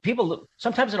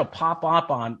 Sometimes it'll pop up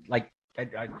on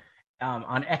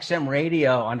on XM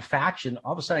radio on Faction.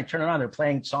 All of a sudden I turn it on. They're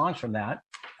playing songs from that.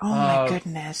 Oh my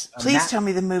goodness. Please tell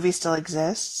me the movie still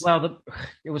exists. Well,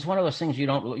 it was one of those things you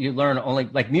learn only,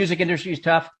 like music industry is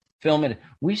tough. Film it.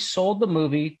 We sold the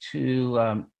movie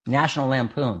to National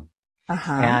Lampoon,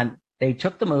 and they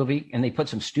took the movie and they put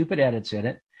some stupid edits in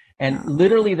it. And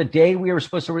literally the day we were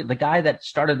supposed to, the guy that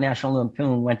started National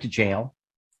Lampoon went to jail.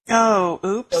 Oh,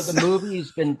 oops. So the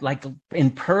movie's been like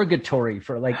in purgatory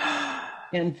for like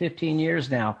 10, 15 years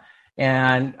now.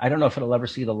 And I don't know if it'll ever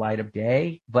see the light of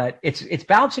day, but it's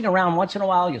bouncing around once in a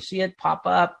while. You'll see it pop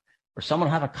up or someone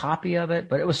will have a copy of it,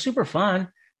 but it was super fun.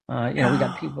 We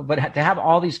got people, but to have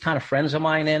all these kind of friends of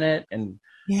mine in it and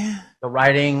the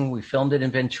writing, we filmed it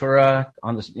in Ventura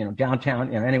on this,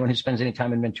 downtown. Anyone who spends any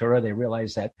time in Ventura, they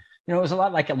realize that, it was a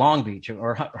lot like at Long Beach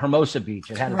or Hermosa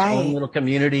Beach. It had its own little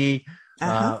community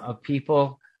of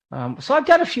people. So I've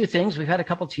done a few things. We've had a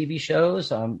couple TV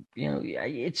shows.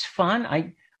 It's fun.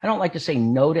 I don't like to say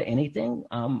no to anything.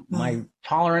 My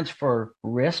tolerance for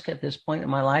risk at this point in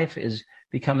my life is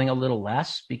becoming a little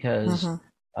less because,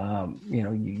 our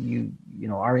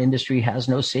industry has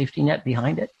no safety net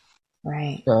behind it.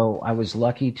 Right. So I was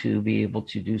lucky to be able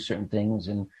to do certain things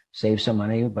and save some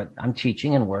money, but I'm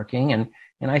teaching and working. And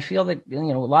I feel that, a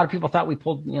lot of people thought we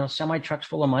pulled, semi trucks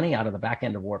full of money out of the back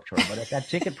end of Warped Tour, but at that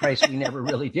ticket price, we never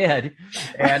really did.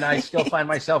 And I still find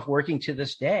myself working to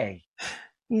this day.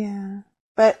 Yeah.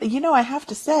 But, I have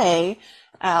to say,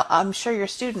 I'm sure your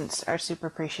students are super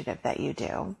appreciative that you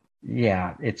do.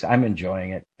 Yeah, I'm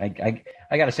enjoying it. I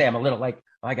got to say, I'm a little like,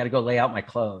 I got to go lay out my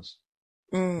clothes.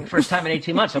 First time in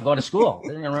 18 months, I'm going to school.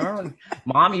 Remember when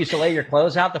Mom used to lay your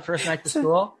clothes out the first night to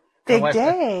school? Big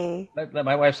day.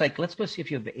 My wife's like, let's go see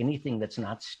if you have anything that's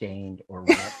not stained or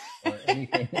wet or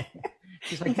anything.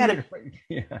 She's like, you gotta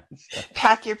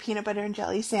pack your peanut butter and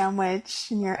jelly sandwich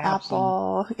and your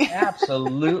apple.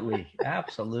 Absolutely.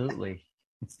 Absolutely.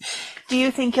 Do you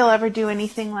think you'll ever do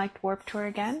anything like Warped Tour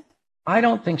again? I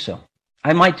don't think so.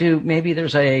 I might do, maybe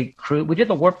there's a cruise. We did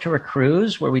the Warped Tour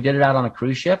cruise where we did it out on a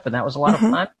cruise ship, and that was a lot of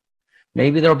fun.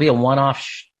 Maybe there'll be a one-off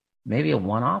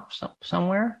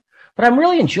somewhere. But I'm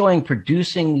really enjoying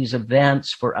producing these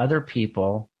events for other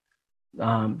people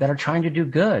that are trying to do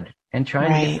good and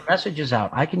trying to get messages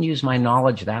out. I can use my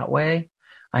knowledge that way.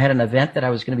 I had an event that I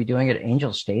was going to be doing at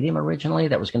Angel Stadium originally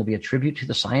that was going to be a tribute to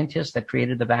the scientists that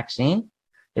created the vaccine.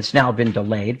 It's now been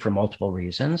delayed for multiple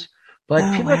reasons.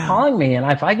 But people are calling me, and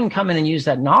if I can come in and use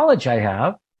that knowledge I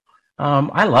have,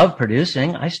 I love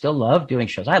producing. I still love doing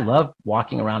shows. I love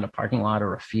walking around a parking lot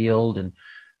or a field and,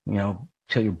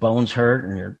 till your bones hurt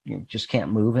and you just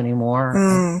can't move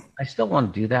anymore. I still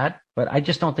want to do that, but I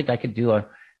just don't think I could do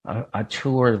a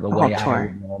tour the way I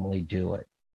would normally do it.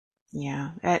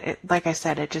 Yeah. Like I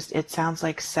said, it sounds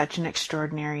like such an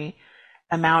extraordinary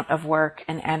amount of work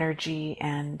and energy,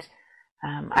 and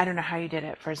I don't know how you did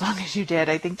it for as long as you did.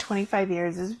 I think 25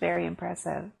 years is very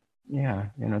impressive. Yeah.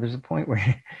 There's a point where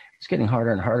it's getting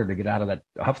harder and harder to get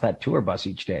off that tour bus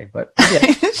each day, but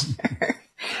yeah. Sure.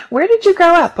 Where did you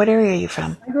grow up? What area are you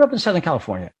from? I grew up in Southern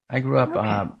California. I grew up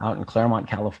out in Claremont,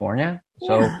 California.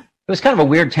 So it was kind of a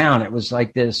weird town. It was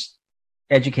like this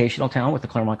educational town with the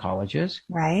Claremont colleges.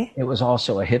 Right. It was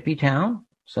also a hippie town.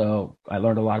 So I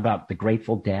learned a lot about the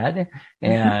Grateful Dead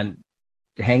and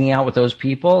hanging out with those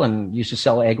people, and used to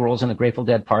sell egg rolls in the Grateful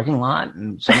Dead parking lot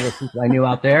and some of the people I knew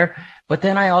out there. But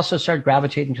then I also started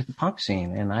gravitating to the punk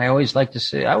scene. And I always say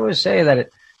that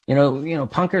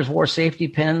punkers wore safety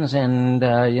pins and,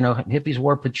 hippies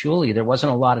wore patchouli. There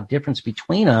wasn't a lot of difference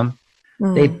between them.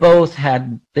 They both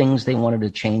had things they wanted to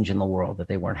change in the world that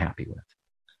they weren't happy with.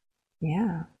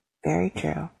 Yeah, very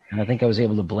true. And I think I was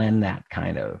able to blend that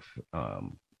kind of,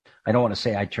 I don't want to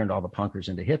say I turned all the punkers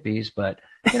into hippies, but,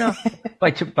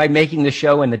 by making the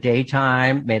show in the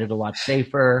daytime, made it a lot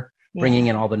safer, bringing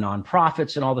in all the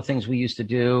nonprofits and all the things we used to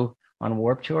do on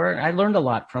Warped Tour. I learned a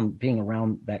lot from being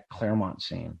around that Claremont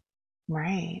scene.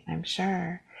 Right, I'm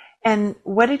sure. And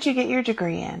what did you get your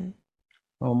degree in?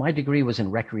 Well, my degree was in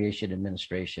recreation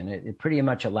administration. It pretty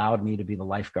much allowed me to be the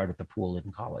lifeguard at the pool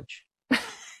in college.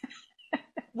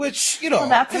 Which, well,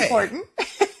 that's important.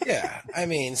 Yeah, I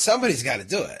mean, somebody's got to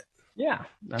do it. Yeah,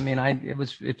 I mean,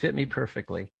 it fit me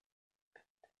perfectly.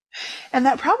 And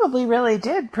that probably really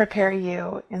did prepare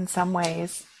you in some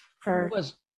ways for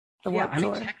the Warped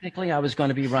Tour. Technically, I was going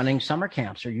to be running summer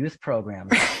camps or youth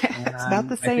programs. It's about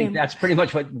the same. I think that's pretty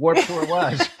much what Warped Tour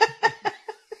was.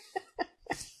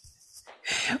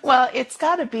 Well, it's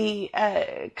got to be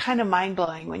kind of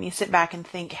mind-blowing when you sit back and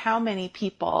think how many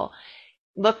people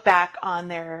look back on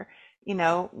their,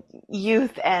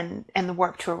 youth, and the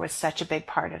Warped Tour was such a big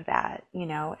part of that,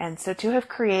 and so to have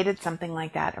created something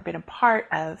like that or been a part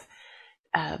of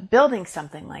building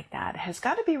something like that has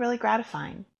got to be really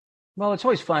gratifying. Well, it's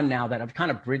always fun now that I've kind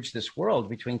of bridged this world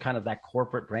between kind of that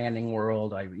corporate branding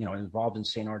world. I, involved in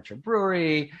St. Orchard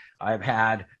Brewery. I've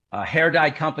had a hair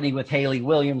dye company with Haley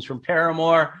Williams from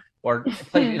Paramore, or,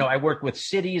 I work with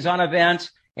cities on events,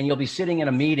 and you'll be sitting in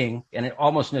a meeting, and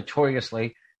almost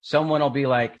notoriously, someone will be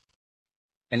like,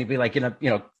 and he'll be like in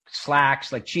a,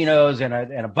 slacks, like chinos and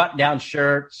a button-down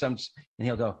shirt, and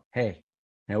he'll go, hey,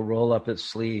 and he'll roll up his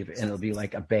sleeve, and it'll be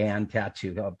like a band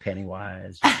tattoo called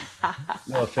Pennywise,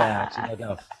 No Effects, and they'll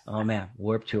go, oh man,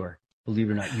 Warped Tour, believe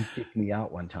it or not, you kicked me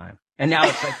out one time. And now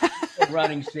it's like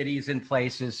running cities and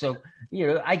places. So,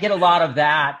 I get a lot of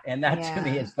that. And that to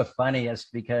me is the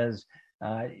funniest, because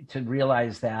to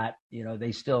realize that,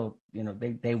 they still,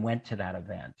 they went to that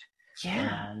event.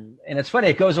 Yeah. And it's funny,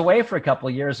 it goes away for a couple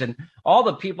of years, and all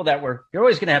the people you're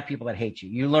always going to have people that hate you.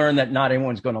 You learn that not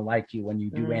everyone's going to like you when you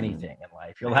do anything in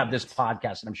life. You'll have this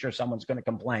podcast, and I'm sure someone's going to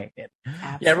complain.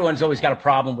 Everyone's always got a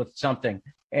problem with something.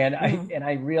 And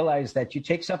I realized that you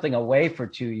take something away for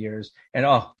 2 years, and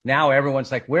now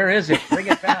everyone's like, where is it? Bring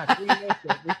it back. We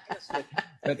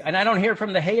And I don't hear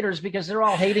from the haters because they're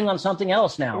all hating on something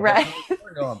else now. Right.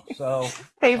 So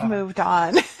they've moved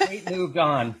on. They've moved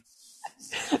on.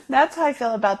 That's how I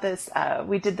feel about this.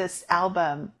 We did this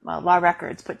album, Law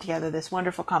Records put together this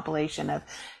wonderful compilation of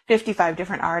 55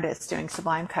 different artists doing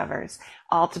Sublime covers,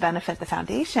 all to benefit the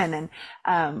foundation.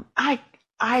 And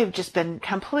I've just been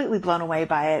completely blown away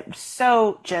by it.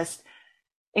 So just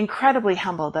incredibly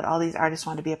humbled that all these artists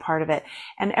want to be a part of it.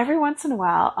 And every once in a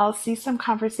while, I'll see some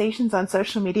conversations on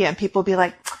social media and people be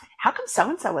like, how come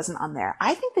so-and-so wasn't on there?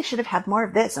 I think they should have had more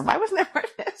of this. And why wasn't there more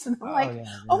of this? And I'm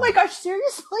oh my gosh,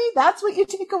 seriously? That's what you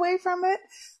take away from it?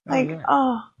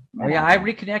 I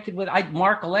reconnected with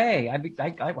Mark Lay. I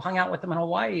hung out with him in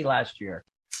Hawaii last year.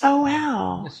 Oh,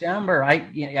 wow. December. I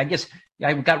guess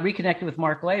I got reconnected with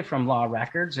Mark Lay from Law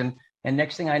Records. And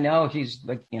next thing I know, he's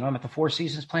like, I'm at the Four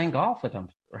Seasons playing golf with him.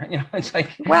 Right? It's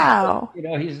like, wow.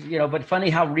 He's, but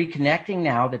funny how reconnecting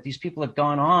now that these people have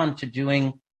gone on to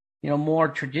doing, more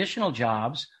traditional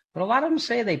jobs, but a lot of them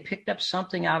say they picked up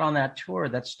something out on that tour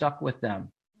that stuck with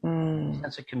them. The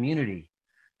sense of community,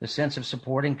 the sense of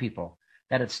supporting people,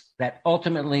 that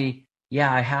ultimately,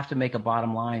 I have to make a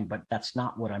bottom line, but that's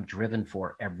not what I'm driven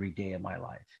for every day of my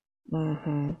life.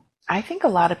 Mm-hmm. I think a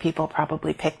lot of people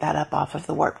probably picked that up off of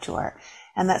the Warped Tour.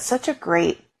 And that's such a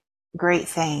great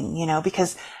thing,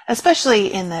 because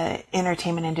especially in the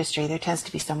entertainment industry, there tends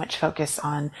to be so much focus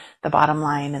on the bottom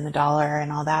line and the dollar and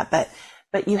all that.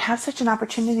 But you have such an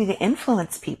opportunity to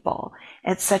influence people.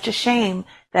 It's such a shame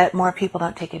that more people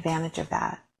don't take advantage of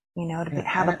that, to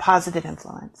have a positive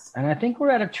influence. And I think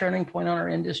we're at a turning point on our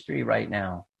industry right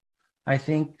now. I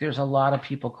think there's a lot of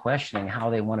people questioning how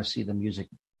they want to see the music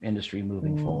industry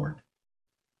moving forward.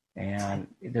 And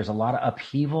there's a lot of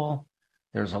upheaval.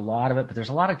 There's a lot of it, but there's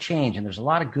a lot of change, and there's a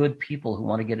lot of good people who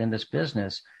want to get in this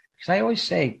business. Because I always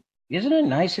say, isn't it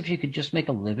nice if you could just make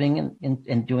a living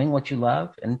in doing what you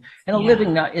love? And a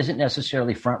living isn't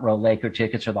necessarily front row Laker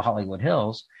tickets or the Hollywood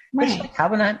Hills. Right. It's like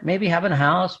having a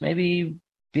house, maybe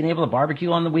being able to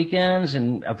barbecue on the weekends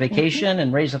and a vacation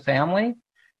and raise a family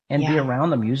and be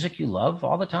around the music you love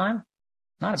all the time.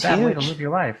 Not a bad way to live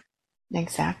your life.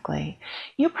 Exactly.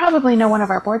 You probably know one of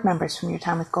our board members from your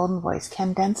time with Golden Voice,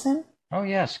 Ken Denson. Oh,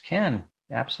 yes, Ken.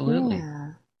 Absolutely.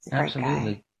 Yeah,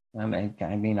 absolutely. I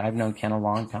mean, I've known Ken a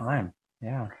long time.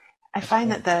 Yeah. I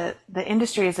find that the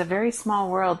industry is a very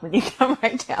small world when you come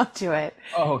right down to it.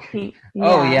 Oh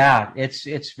yeah.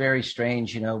 It's very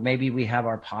strange. Maybe we have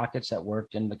our pockets that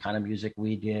worked in the kind of music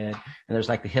we did. And there's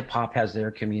like the hip hop has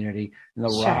their community in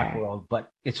the rock world,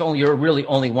 but you're really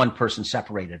only one person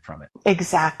separated from it.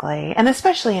 Exactly. And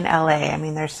especially in LA, I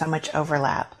mean, there's so much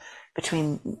overlap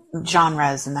between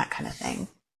genres and that kind of thing.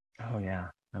 Oh yeah.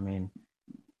 I mean,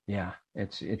 yeah,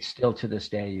 it's still to this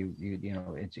day,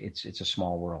 it's a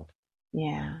small world.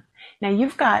 Yeah. Now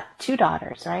you've got 2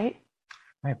 daughters, right?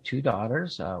 I have 2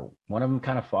 daughters. One of them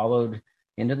kind of followed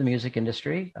into the music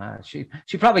industry.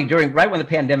 She probably right when the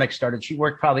pandemic started, she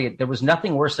worked there was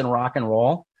nothing worse than rock and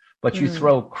roll, but you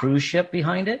throw a cruise ship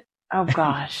behind it. Oh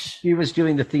gosh. She was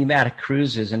doing the thematic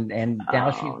cruises and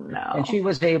now she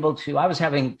was able to, I was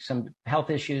having some health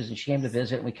issues and she came to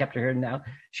visit and we kept her here. Now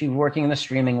she's working in the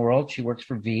streaming world. She works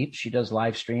for Veep. She does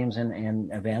live streams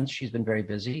and events. She's been very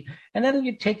busy. And then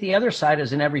you take the other side,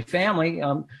 as in every family.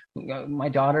 My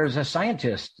daughter is a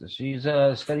scientist. She's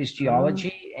studies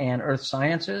geology and earth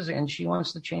sciences, and she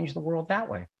wants to change the world that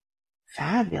way.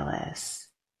 Fabulous.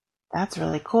 That's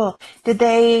really cool. Did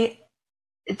they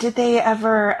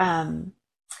ever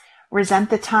resent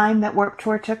the time that Warped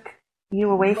Tour took you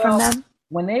away from them?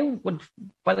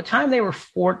 By the time they were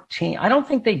 14, I don't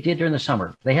think they did during the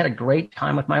summer. They had a great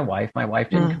time with my wife. My wife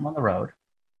didn't come on the road.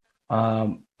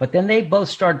 But then they both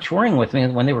started touring with me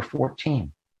when they were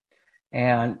 14.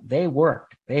 And they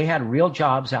worked. They had real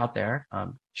jobs out there.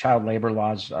 Child labor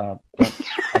laws, the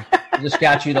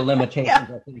statute of limitations,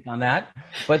 I think, on that.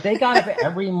 But they got up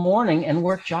every morning and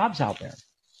worked jobs out there.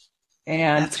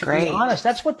 And that's to great. be honest,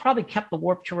 that's what probably kept the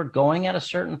Warped Tour going at a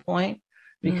certain point,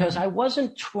 because I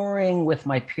wasn't touring with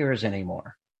my peers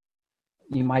anymore.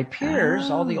 My peers,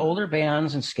 all the older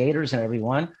bands and skaters and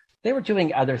everyone, they were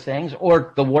doing other things,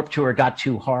 or the Warped Tour got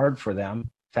too hard for them,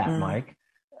 Fat Mike.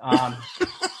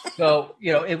 So,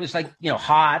 it was like,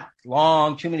 hot,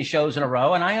 long, too many shows in a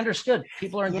row. And I understood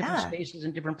people are in different spaces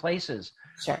and different places.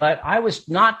 Sure. But I was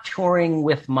not touring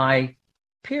with my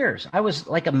peers. I was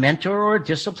like a mentor or a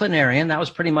disciplinarian. That was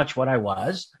pretty much what I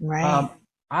was. Right.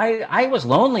 I was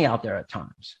lonely out there at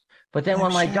times. But then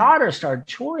when my daughter started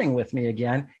touring with me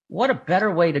again, what a better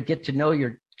way to get to know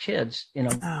your kids in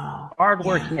a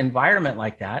hardworking environment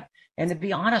like that. And to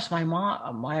be honest, my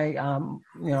mom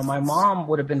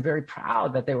would have been very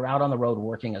proud that they were out on the road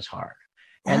working as hard.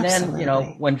 And Absolutely.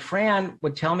 then, when Fran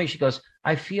would tell me, she goes,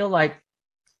 I feel like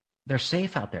they're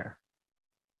safe out there.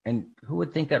 And who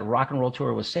would think that rock and roll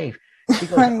tour was safe? She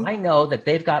goes, Right. I know that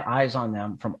they've got eyes on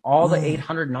them from all the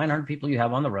 800, 900 people you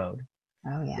have on the road.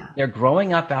 Oh, yeah. They're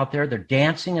growing up out there. They're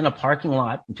dancing in a parking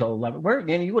lot until 11.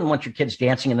 You wouldn't want your kids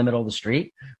dancing in the middle of the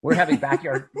street. We're having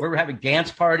we're having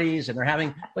dance parties,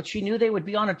 and but she knew they would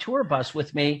be on a tour bus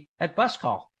with me at bus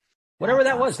call, whatever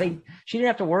That's that was. awesome. She didn't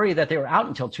have to worry that they were out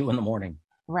until 2 a.m.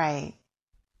 Right.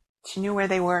 She knew where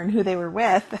they were and who they were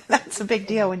with. That's a big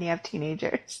deal when you have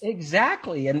teenagers.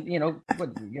 Exactly. And,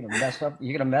 mess up.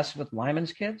 You're going to mess with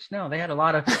Lyman's kids? No, they had a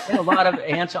lot of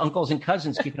aunts, uncles, and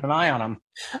cousins keeping an eye on them.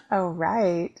 Oh,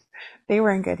 right. They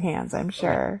were in good hands, I'm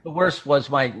sure. The worst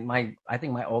was I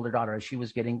think my older daughter, she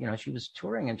was getting, she was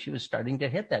touring and she was starting to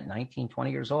hit that 19, 20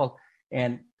 years old.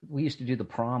 And we used to do the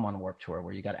prom on Warped Tour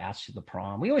where you got asked to the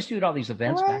prom. We always do all these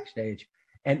events backstage.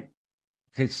 And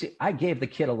I gave the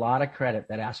kid a lot of credit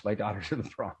that asked my daughter to the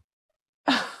prom.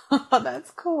 Oh, that's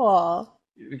cool.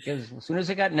 Because as soon as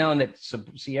it got known that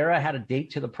Sierra had a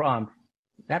date to the prom,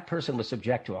 that person was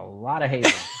subject to a lot of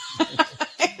hate.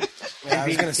 I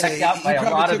was going to say, out by a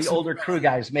lot of the older crew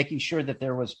guys, making sure that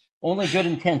there was only good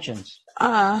intentions.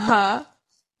 Uh-huh.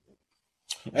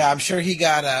 Yeah, I'm sure he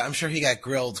got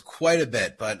grilled quite a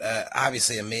bit, but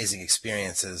obviously amazing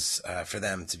experiences for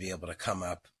them to be able to come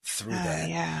up through that.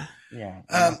 Yeah. Yeah.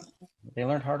 They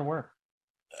learned hard to work.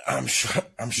 I'm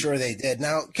sure they did.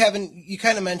 Now, Kevin, you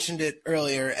kind of mentioned it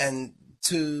earlier, and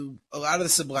to a lot of the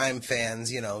Sublime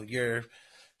fans, you're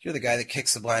the guy that kicked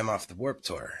Sublime off the Warped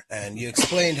Tour, and you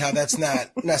explained how that's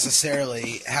not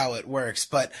necessarily how it works.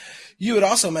 But you had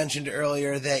also mentioned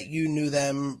earlier that you knew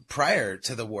them prior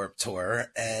to the Warped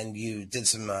Tour, and you did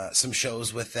some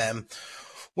shows with them.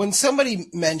 When somebody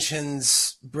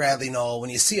mentions Bradley Nowell, when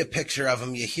you see a picture of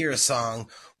him, you hear a song,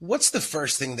 what's the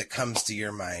first thing that comes to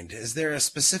your mind? Is there a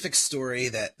specific story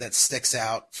that sticks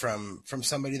out from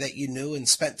somebody that you knew and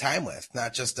spent time with,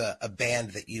 not just a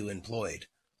band that you employed?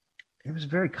 He was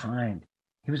very kind.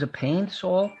 He was a pained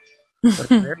soul,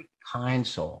 but a very kind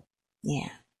soul. Yeah.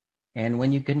 And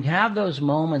when you can have those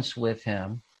moments with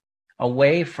him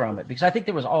away from it, because I think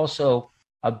there was also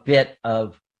a bit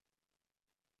of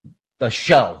the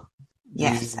show.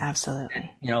 Yes,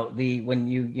 absolutely.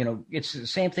 It's the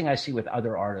same thing I see with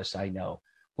other artists I know.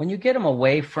 When you get them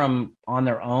away from on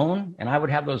their own, and I would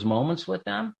have those moments with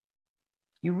them,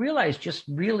 you realize just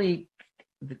really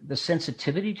the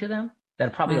sensitivity to them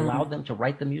that probably allowed them to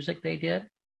write the music they did.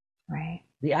 Right.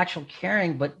 The actual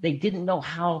caring, but they didn't know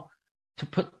how to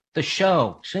put the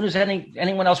show. As soon as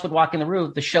anyone else would walk in the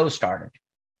room, the show started.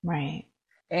 Right.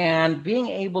 And being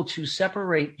able to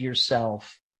separate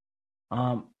yourself,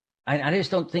 I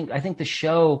just don't think, I think the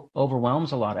show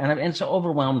overwhelms a lot. And it's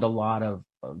overwhelmed a lot of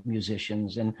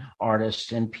musicians and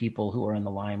artists and people who are in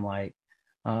the limelight.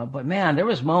 But man, there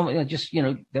was moments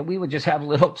that we would just have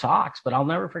little talks, but I'll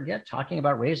never forget talking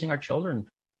about raising our children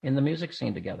in the music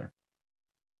scene together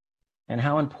and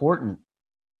how important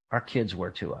our kids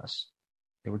were to us.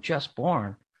 They were just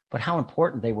born, but how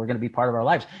important they were going to be part of our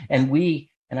lives. And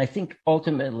I think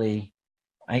ultimately,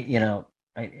 he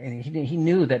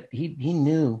knew that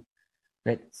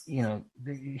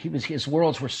his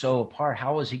worlds were so apart.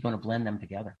 How was he going to blend them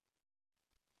together?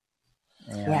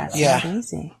 It's not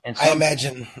easy. And I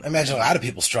imagine a lot of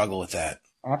people struggle with that.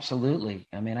 Absolutely.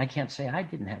 I mean, I can't say I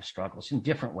didn't have struggles in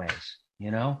different ways.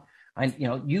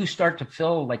 You start to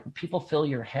feel like people fill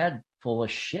your head full of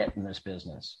shit in this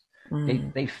business.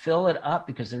 They fill it up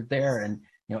because they're there. And,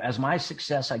 as my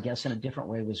success, I guess, in a different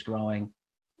way was growing,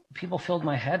 people filled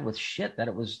my head with shit that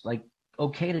it was like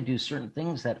okay to do certain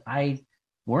things that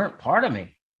weren't part of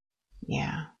me.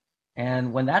 Yeah.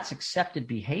 And when that's accepted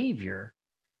behavior,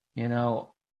 you're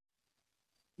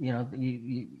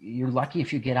lucky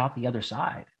if you get out the other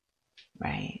side.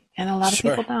 Right. And a lot of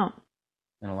people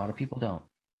don't.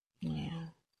 Yeah.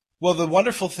 Well, the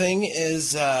wonderful thing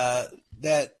is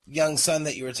that young son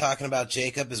that you were talking about,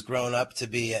 Jacob, has grown up to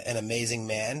be an amazing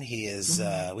man. He is.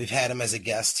 We've had him as a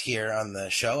guest here on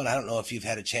the show, and I don't know if you've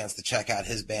had a chance to check out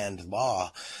his band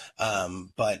Law,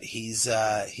 but he's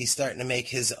starting to make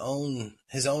his own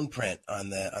print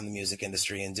on the music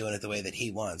industry and doing it the way that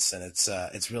he wants, and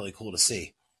it's really cool to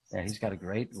see. Yeah, he's got a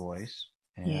great voice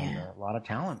and a lot of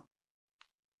talent.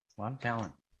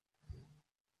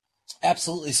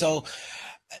 Absolutely. So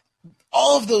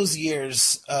all of those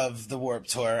years of the Warped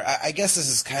Tour, I guess this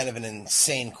is kind of an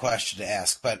insane question to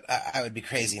ask, but I would be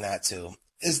crazy not to.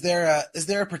 Is there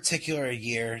a particular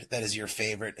year that is your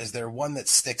favorite? Is there one that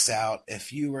sticks out?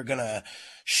 If you were gonna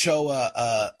show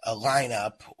a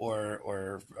lineup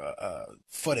or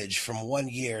footage from one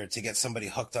year to get somebody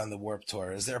hooked on the Warped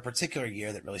Tour, is there a particular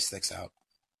year that really sticks out?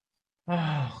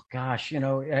 Oh gosh,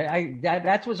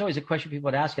 that was always a question people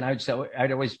would ask, and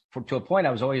I'd always, to a point,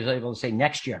 I was always able to say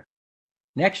next year.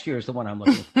 Next year is the one I'm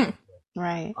looking for.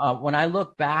 Right. When I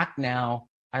look back now,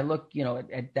 I look,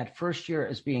 at that first year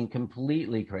as being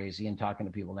completely crazy and talking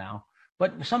to people now.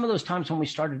 But some of those times when we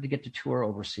started to get to tour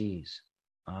overseas,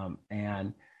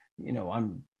 and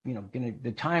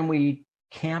the time we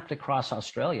camped across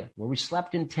Australia, where we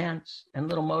slept in tents and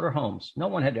little motorhomes. No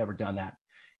one had ever done that.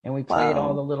 And we played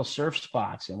all the little surf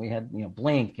spots, and we had,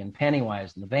 Blink and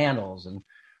Pennywise and the Vandals and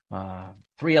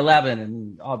 311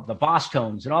 and all the Boss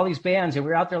Tones and all these bands. And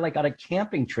we were out there like on a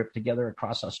camping trip together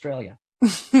across Australia.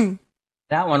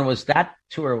 That one was that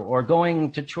tour, or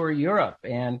going to tour Europe.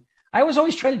 And I was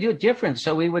always trying to do it different.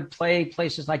 So we would play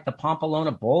places like the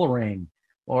Pamplona Bull Ring,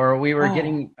 or we were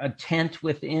getting a tent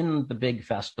within the big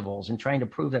festivals and trying to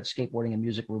prove that skateboarding and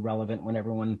music were relevant when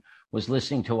everyone was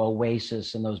listening to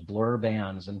Oasis and those Blur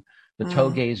bands and the Toe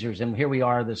Gazers. And here we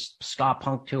are, this ska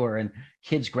punk tour, and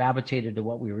kids gravitated to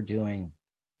what we were doing.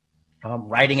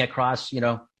 Riding across,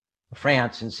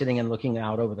 France and sitting and looking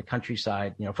out over the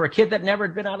countryside, for a kid that never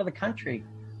had been out of the country.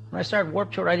 When I started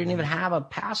Warped Tour, I didn't even have a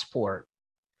passport,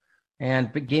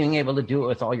 and being able to do it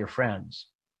with all your friends.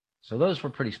 So those were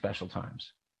pretty special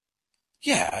times.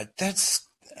 Yeah, that's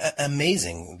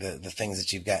amazing, the things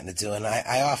that you've gotten to do. And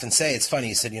I often say, it's funny,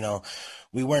 you said,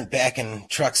 we weren't backing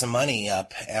trucks of money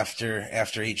up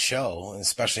after each show,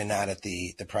 especially not at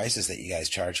the prices that you guys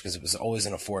charge, because it was always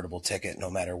an affordable ticket, no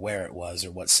matter where it was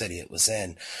or what city it was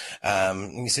in.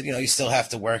 And you said, you still have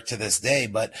to work to this day,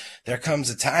 but there comes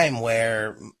a time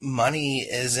where money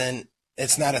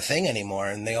it's not a thing anymore.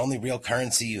 And the only real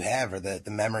currency you have are the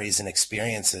memories and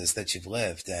experiences that you've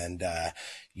lived. And,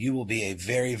 you will be a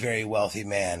very, very wealthy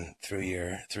man through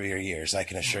your years. I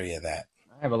can assure you that.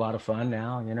 I have a lot of fun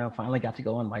now, finally got to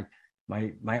go on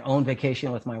my own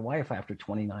vacation with my wife after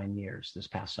 29 years this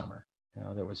past summer.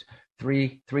 There was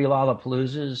three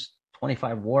Lollapaloozas,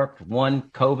 25 Warped, one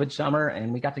COVID summer,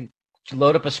 and we got to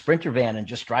load up a Sprinter van and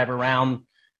just drive around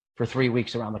for 3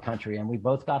 weeks around the country. And we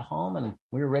both got home and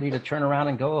we were ready to turn around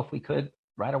and go if we could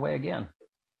right away again.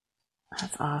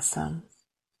 That's awesome.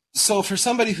 So for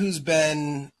somebody who's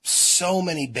been so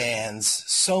many bands,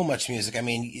 so much music, I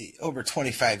mean, over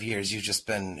 25 years, you've just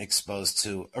been exposed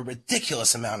to a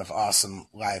ridiculous amount of awesome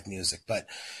live music. But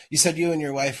you said you and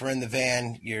your wife were in the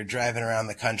van, you're driving around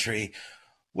the country.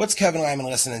 What's Kevin Lyman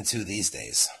listening to these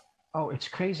days? Oh, it's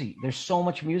crazy. There's so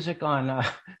much music on,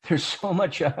 you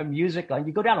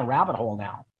go down a rabbit hole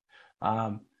now.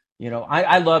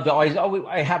 I love to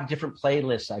I have different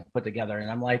playlists I put together,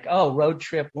 and I'm like, Road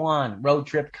Trip 1, Road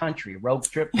Trip Country, Road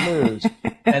Trip Blues.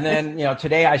 And then,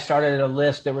 today I started a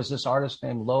list. There was this artist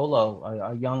named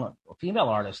Lolo, a young female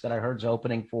artist that I heard is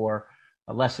opening for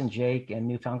Less Than Jake and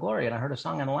Newfound Glory. And I heard a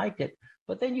song and I liked it.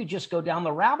 But then you just go down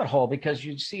the rabbit hole because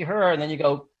you see her and then you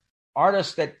go,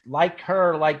 artists that like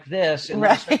her like this, and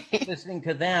right. I start listening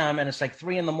to them, and it's like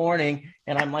 3 a.m.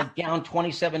 and I'm like down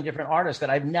 27 different artists that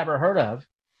I've never heard of.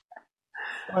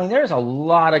 I mean, there's a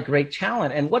lot of great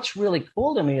talent. And what's really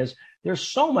cool to me is there's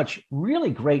so much really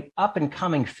great up and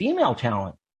coming female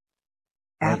talent.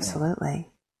 Absolutely.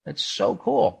 It's so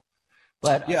cool.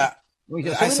 But yeah, we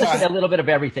listen to a little bit of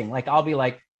everything. Like I'll be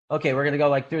like, okay, we're going to go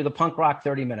like through the punk rock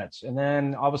 30 minutes. And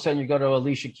then all of a sudden you go to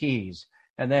Alicia Keys.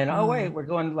 And then, oh, wait, we're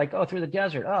going like, through the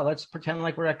desert. Oh, let's pretend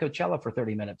like we're at Coachella for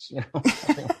 30 minutes.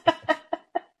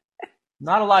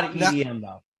 Not a lot of EDM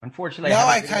though. Unfortunately. Now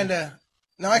I kind of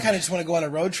just want to go on a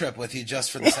road trip with you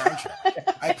just for the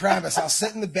soundtrack. I promise. I'll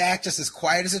sit in the back just as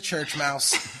quiet as a church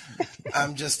mouse.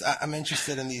 I'm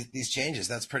interested in these changes.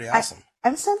 That's pretty awesome.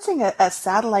 I'm sensing a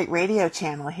satellite radio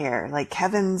channel here, like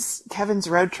Kevin's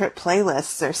road trip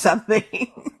playlists or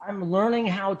something. I'm learning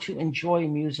how to enjoy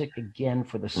music again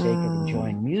for the sake of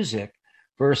enjoying music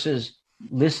versus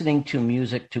listening to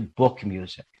music to book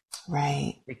music.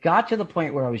 Right. It got to the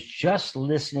point where I was just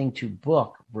listening to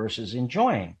book versus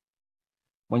enjoying.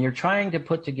 When you're trying to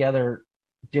put together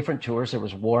different tours, there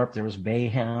was Warped, there was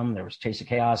Mayhem, there was Taste of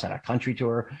Chaos, and a country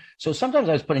tour. So sometimes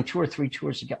I was putting 2 or 3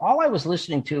 tours together. All I was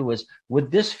listening to was,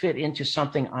 would this fit into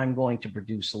something I'm going to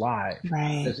produce live?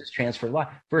 Right. Does this transfer live?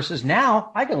 Versus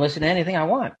now, I can listen to anything I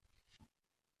want.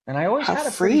 And I always had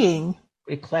a freeing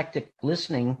eclectic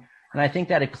listening. And I think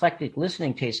that eclectic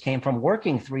listening taste came from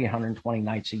working 320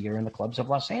 nights a year in the clubs of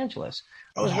Los Angeles.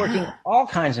 I was working all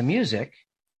kinds of music.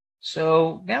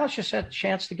 So now it's just a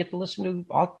chance to get to listen to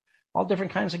all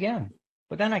different kinds again.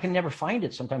 but then I can never find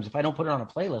it. Sometimes if I don't put it on a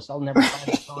playlist, I'll never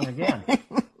find the song again.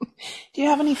 Do you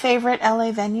have any favorite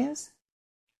LA venues?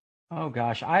 Oh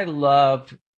gosh, I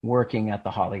loved working at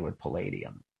the Hollywood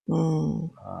Palladium.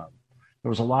 There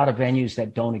was a lot of venues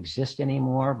that don't exist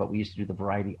anymore, but we used to do the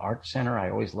Variety Arts Center. I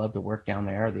always loved to work down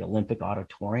there. The Olympic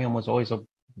Auditorium was always a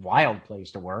wild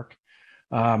place to work.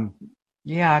 I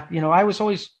was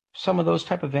always some of those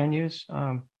type of venues.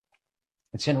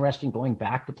 It's interesting going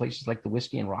back to places like the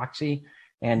Whiskey and Roxy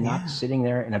and not sitting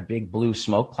there in a big blue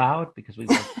smoke cloud, because we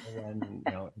worked there and,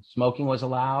 smoking was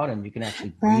allowed and you can actually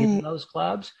breathe in those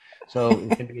clubs. So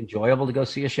it can be enjoyable to go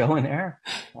see a show in there.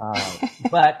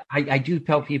 But I do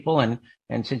tell people, and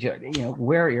since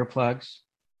wear earplugs.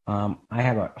 I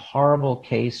have a horrible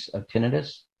case of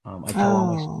tinnitus. I tell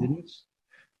all my students,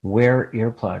 wear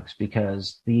earplugs,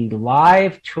 because the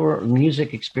live tour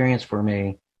music experience for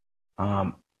me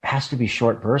has to be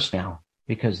short burst now,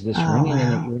 because this ringing in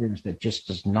the ears that just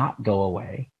does not go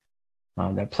away,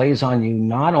 that plays on you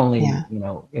not only,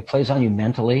 it plays on you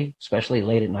mentally, especially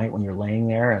late at night when you're laying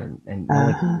there and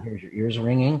hears your ears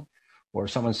ringing, or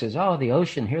someone says, "Oh, the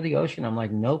ocean, hear the ocean." I'm like,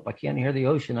 nope, I can't hear the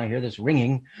ocean. I hear this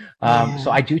ringing.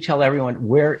 So I do tell everyone,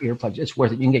 wear earplugs. It's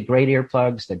worth it. You can get great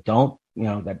earplugs that don't,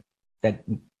 that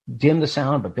dim the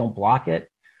sound, but don't block it.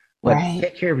 But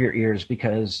take care of your ears,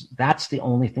 because that's the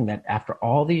only thing that after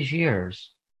all these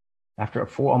years, after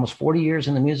almost 40 years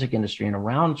in the music industry and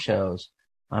around shows,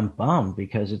 I'm bummed,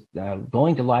 because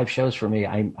going to live shows for me,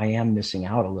 I am missing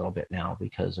out a little bit now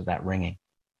because of that ringing.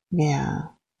 Yeah.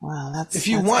 Wow. That's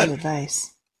good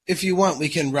advice. If you want, we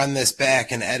can run this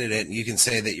back and edit it. And you can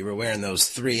say that you were wearing those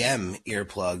 3M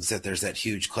earplugs that there's that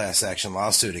huge class action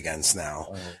lawsuit against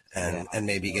now, and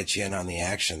maybe get you in on the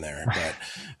action there.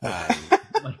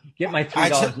 But get my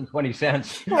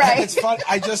 $3.20. Right. It's fun.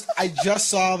 I just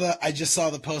saw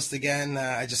the post again.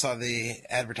 I just saw the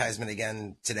advertisement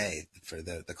again today for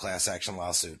the class action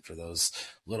lawsuit for those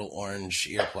little orange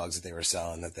earplugs that they were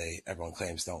selling that everyone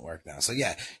claims don't work now. So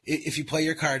yeah, if you play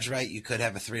your cards right, you could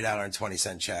have a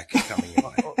 $3.20 check coming your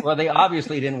way. Well, they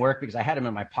obviously didn't work because I had them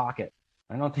in my pocket.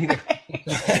 I don't think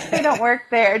they don't work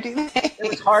there, do they? It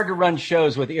was hard to run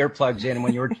shows with earplugs in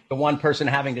when you were the one person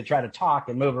having to try to talk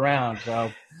and move around.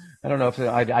 So I don't know if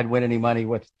I'd win any money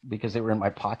because they were in my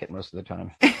pocket most of the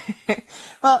time.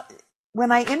 Well,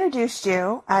 when I introduced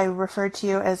you, I referred to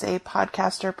you as a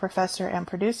podcaster, professor, and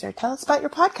producer. Tell us about your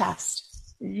podcast.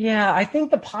 Yeah, I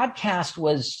think the podcast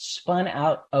was spun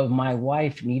out of my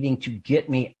wife needing to get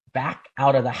me back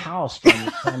out of the house during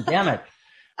the pandemic.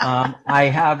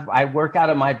 I work out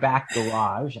of my back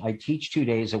garage. I teach 2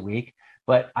 days a week,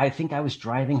 but I think I was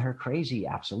driving her crazy.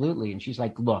 Absolutely. And she's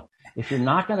like, look, if you're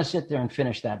not going to sit there and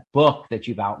finish that book that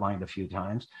you've outlined a few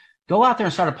times, go out there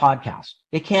and start a podcast.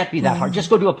 It can't be that hard. Just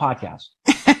go do a podcast.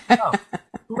 Oh,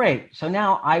 great. So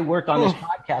now I work on this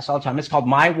podcast all the time. It's called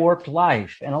My Warped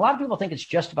Life. And a lot of people think it's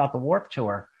just about the Warped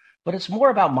Tour, but it's more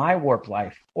about my warped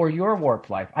life or your warped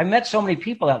life. I met so many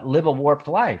people that live a warped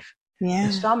life. Yeah.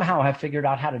 And somehow have figured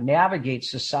out how to navigate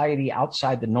society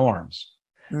outside the norms.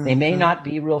 They may not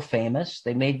be real famous.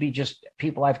 They may be just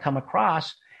people I've come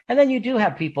across. And then you do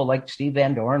have people like Steve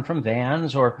Van Doren from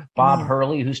Vans, or Bob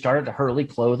Hurley, who started Hurley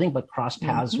Clothing, but crossed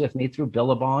paths with me through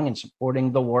Billabong and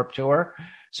supporting the Warped Tour.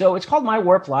 So it's called My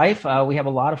Warped Life. We have a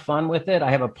lot of fun with it.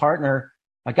 I have a partner,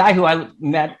 a guy who I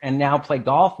met and now play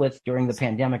golf with during the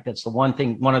pandemic. That's the one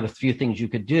of the few things you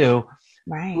could do.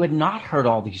 Right. Who had not heard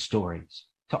all these stories.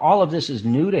 So all of this is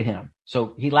new to him.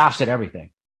 So he laughs at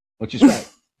everything, which is great.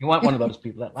 You want one of those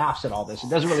people that laughs at all this and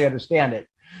doesn't really understand it.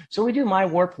 So we do My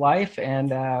Warped Life, and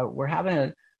we're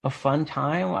having a fun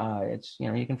time. It's,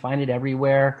 you can find it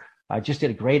everywhere. I just did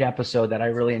a great episode that I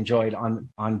really enjoyed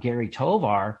on Gary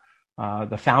Tovar,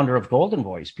 the founder of Golden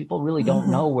Voice. People really don't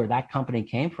know where that company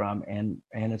came from, and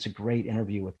it's a great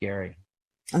interview with Gary.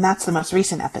 And that's the most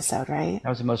recent episode, right? That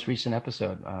was the most recent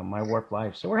episode, My Warped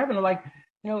Life. So we're having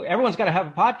everyone's got to have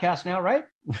a podcast now, right?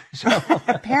 So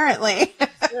apparently.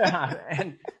 Yeah,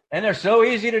 and they're so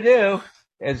easy to do,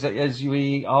 as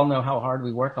we all know how hard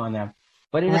we work on them.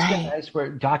 But it is good nice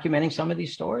for documenting some of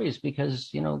these stories,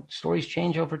 because stories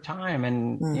change over time,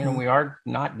 and we are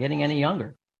not getting any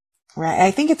younger. Right.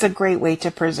 I think it's a great way to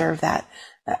preserve that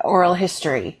oral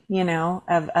history,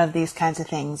 of these kinds of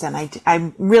things. And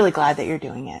I'm really glad that you're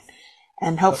doing it,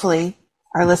 and hopefully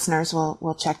our listeners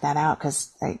will check that out,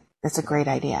 because it's a great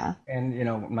idea.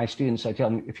 And, my students, I tell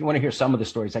them, if you want to hear some of the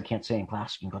stories I can't say in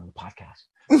class, you can go to the podcast.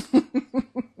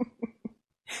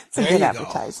 It's a good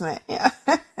advertisement. Yeah.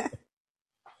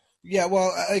 Yeah.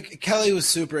 Well, Kelly was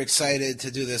super excited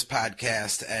to do this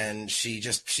podcast, and she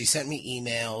sent me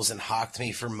emails and hawked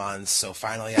me for months. So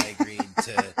finally I agreed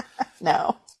to.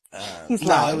 No. He's No,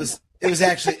 lying. it was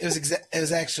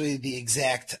actually the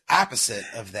exact opposite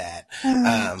of that.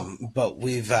 But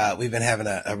we've been having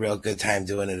a real good time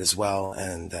doing it as well.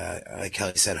 And like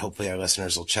Kelly said, hopefully our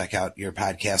listeners will check out your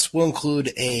podcast. We'll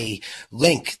include a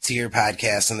link to your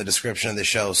podcast in the description of the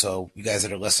show. So you guys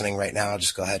that are listening right now,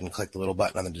 just go ahead and click the little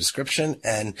button on the description,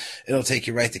 and it'll take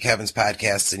you right to Kevin's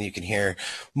podcast, and you can hear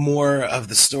more of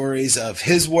the stories of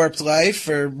his warped life,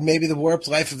 or maybe the warped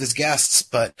life of his guests.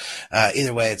 But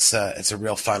either way, it's a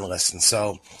real fun listen.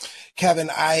 So, Kevin,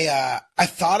 I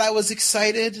thought I was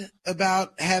excited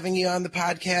about having you on the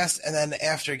podcast, and then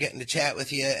after getting to chat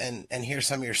with you and hear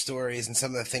some of your stories and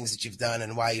some of the things that you've done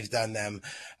and why you've done them,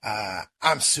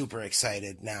 I'm super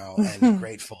excited now and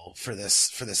grateful for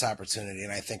this opportunity,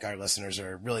 and I think our listeners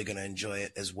are really going to enjoy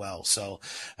it as well. So,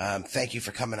 thank you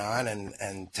for coming on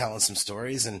and telling some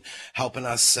stories and helping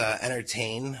us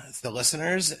entertain the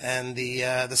listeners and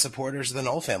the supporters of the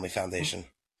Knoll Family Foundation.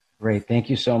 Great. Thank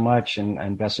you so much,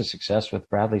 and best of success with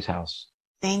Bradley's House.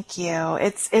 Thank you.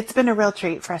 It's been a real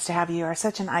treat for us to have you. You are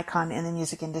such an icon in the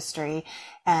music industry,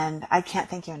 and I can't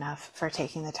thank you enough for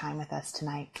taking the time with us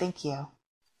tonight. Thank you.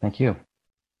 Thank you.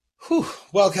 Whew.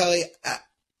 Well, Kelly,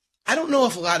 I don't know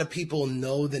if a lot of people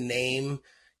know the name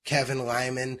Kevin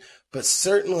Lyman, but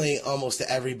certainly almost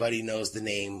everybody knows the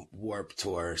name Warped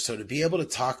Tour. So to be able to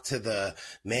talk to the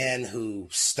man who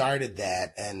started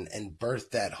that and birthed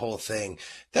that whole thing,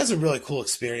 that's a really cool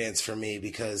experience for me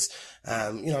because,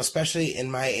 especially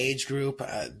in my age group,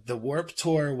 the Warped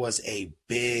Tour was a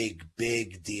big,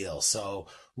 big deal. So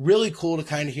really cool to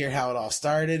kind of hear how it all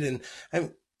started.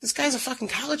 And this guy's a fucking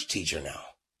college teacher now.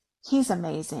 He's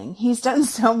amazing. He's done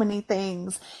so many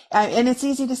things. And it's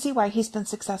easy to see why he's been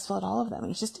successful at all of them.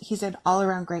 He's an all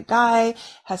around great guy,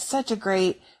 has such a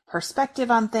great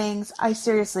perspective on things. I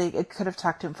could have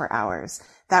talked to him for hours.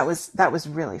 That was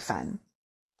really fun.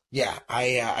 Yeah,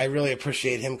 I really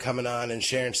appreciate him coming on and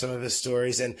sharing some of his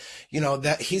stories. And,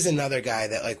 that he's another guy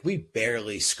that like we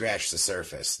barely scratched the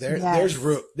surface. There's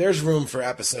room for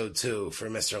episode 2 for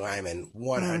Mr. Lyman,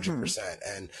 100%.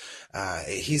 And,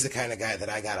 he's the kind of guy that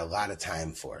I got a lot of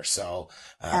time for. So,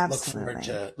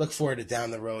 look forward to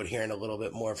down the road hearing a little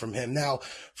bit more from him. Now,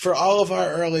 for all of our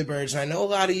early birds, and I know a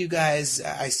lot of you guys,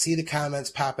 I see the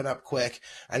comments popping up quick.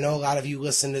 I know a lot of you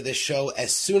listen to this show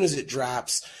as soon as it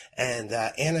drops. And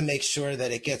Anna makes sure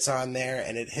that it gets on there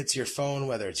and it hits your phone,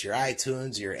 whether it's your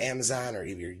iTunes, your Amazon, or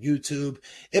even your YouTube.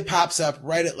 It pops up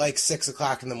right at like 6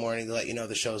 o'clock in the morning to let you know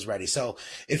the show's ready. So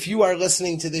if you are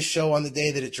listening to this show on the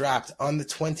day that it dropped, on the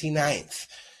 29th,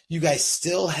 you guys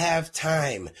still have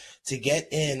time to get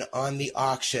in on the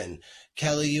auction.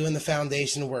 Kelly, you and the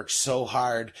foundation work so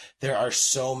hard. There are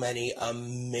so many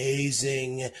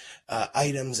amazing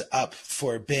items up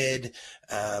for bid.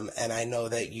 And I know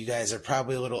that you guys are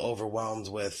probably a little overwhelmed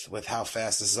with how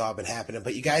fast this has all been happening.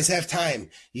 But you guys have time.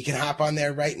 You can hop on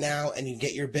there right now and you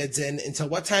get your bids in until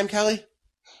what time, Kelly?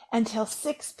 Until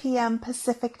 6 p.m.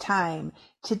 Pacific time,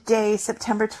 today,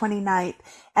 September 29th.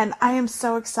 And I am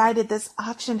so excited. This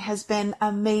auction has been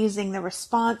amazing. The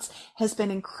response has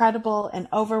been incredible and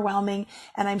overwhelming.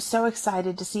 And I'm so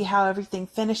excited to see how everything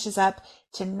finishes up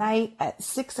tonight at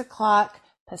 6 o'clock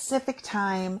Pacific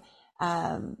time.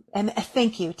 And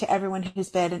thank you to everyone who's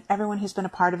bid and everyone who's been a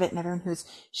part of it and everyone who's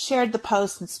shared the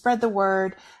post and spread the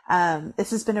word.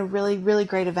 This has been a really, really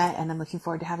great event, and I'm looking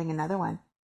forward to having another one.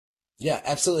 Yeah,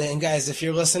 absolutely. And guys, if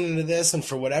you're listening to this and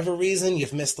for whatever reason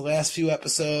you've missed the last few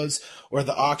episodes or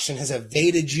the auction has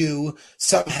evaded you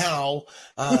somehow,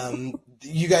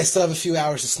 you guys still have a few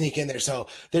hours to sneak in there. So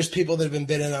there's people that have been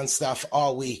bidding on stuff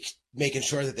all week, making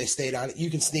sure that they stayed on it. You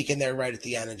can sneak in there right at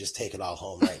the end and just take it all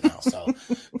home right now. So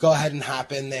go ahead and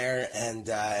hop in there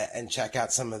and check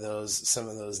out some of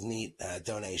those neat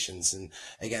donations. And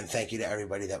again, thank you to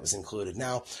everybody that was included.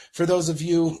 Now, for those of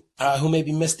you who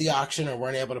maybe missed the auction or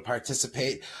weren't able to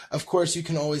participate, of course, you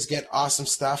can always get awesome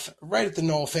stuff right at the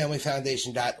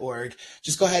KnollFamilyFoundation.org.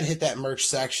 Just go ahead and hit that merch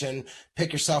section,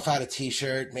 pick yourself out a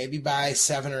t-shirt, maybe buy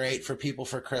 7 or 8 for people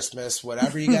for Christmas,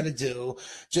 whatever you got to do.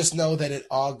 Just know that it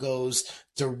all goes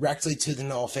directly to the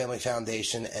Knoll Family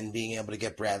Foundation and being able to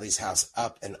get Bradley's House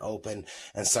up and open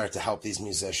and start to help these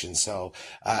musicians. So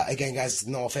again, guys,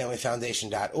 it's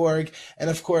KnollFamilyFoundation.org. And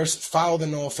of course, follow the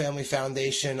Knoll Family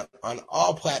Foundation on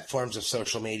all platforms of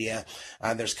social media.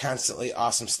 There's constantly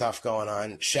awesome stuff going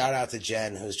on. Shout out to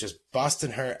Jen, who's just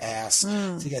busting her ass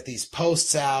to get these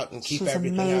posts out and keep She's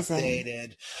everything amazing.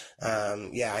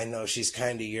 updated. Yeah, I know she's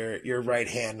kind of your right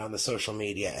hand on the social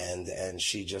media end, and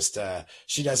she just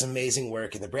she does amazing work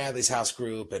in the Bradley's House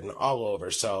group and all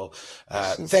over. So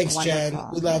thanks, wonderful. Jen.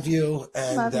 We love you,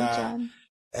 and Love you, Jen.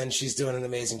 and she's doing an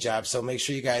amazing job. So make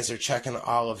sure you guys are checking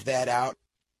all of that out.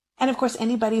 And of course,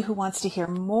 anybody who wants to hear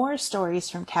more stories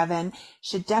from Kevin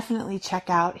should definitely check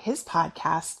out his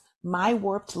podcast, My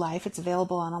Warped Life. It's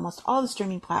available on almost all the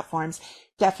streaming platforms.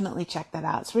 Definitely check that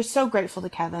out. So we're so grateful to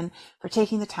Kevin for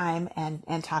taking the time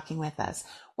and talking with us.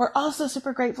 We're also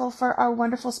super grateful for our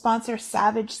wonderful sponsor,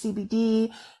 Savage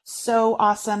CBD. So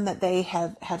awesome that they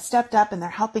have stepped up and they're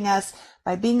helping us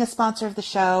by being a sponsor of the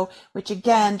show, which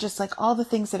again, just like all the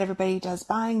things that everybody does,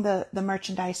 buying the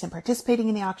merchandise and participating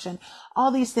in the auction,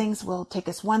 all these things will take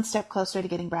us one step closer to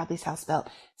getting Bradley's house built.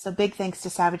 So big thanks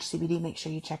to Savage CBD. Make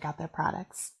sure you check out their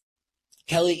products.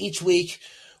 Kelly, each week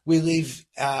we leave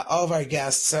all of our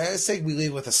guests, I say we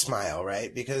leave with a smile,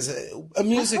 right? Because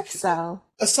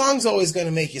a song's always going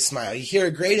to make you smile. You hear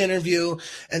a great interview,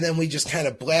 and then we just kind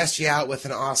of blast you out with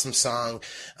an awesome song.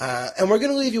 And we're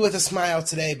going to leave you with a smile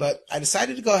today, but I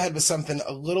decided to go ahead with something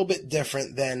a little bit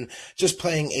different than just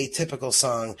playing a typical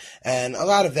song. And a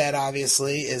lot of that,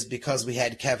 obviously, is because we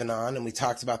had Kevin on, and we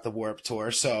talked about the Warped Tour.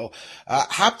 So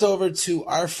hopped over to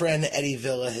our friend Eddie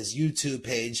Villa, his YouTube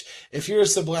page. If you're a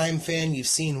Sublime fan, you've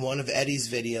seen one of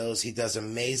Eddie's videos. He does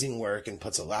amazing work and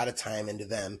puts a lot of time into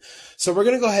them. So we're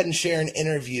going to go ahead and share an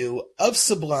interview of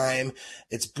Sublime.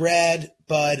 It's Brad,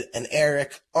 Bud, and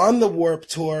Eric on the Warped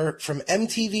Tour from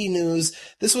MTV News.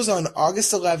 This was on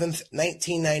August 11th,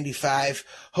 1995.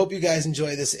 Hope you guys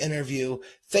enjoy this interview.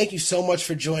 Thank you so much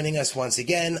for joining us once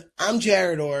again. I'm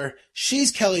Jared Orr.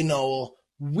 She's Kelly Noel.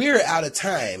 We're out of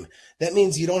time. That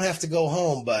means you don't have to go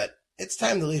home, but it's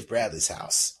time to leave Bradley's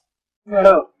house.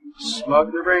 No,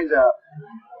 smoke their brains out.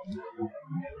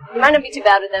 You might not be too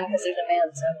bad with them because they're the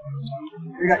man, so.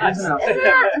 We got ins and outs.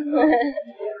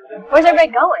 Where's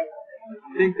everybody going?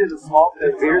 I think there's a small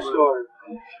beer store.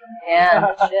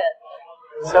 Yeah, shit.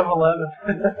 7-Eleven.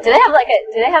 Do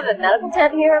they have a medical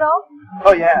tent here at all?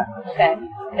 Oh, yeah. Okay,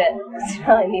 good. Because you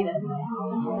probably need it.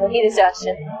 We'll need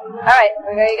exhaustion. Alright,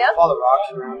 we ready to go? All the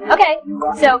rocks around. Okay,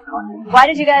 so why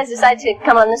did you guys decide to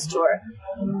come on this tour?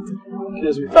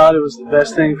 Because we thought it was the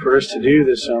best thing for us to do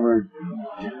this summer.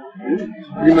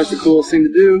 Pretty much the coolest thing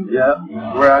to do. Yeah.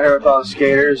 We're out here with all the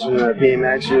skaters and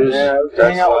BMXers. Yeah, we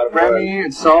hang out with Remy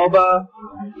and Salba.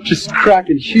 Just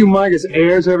cracking humongous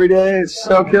airs every day. It's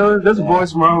so killer. There's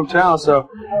boys from our hometown, so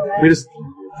it's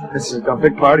a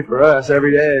big party for us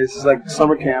every day. It's just like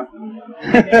summer camp.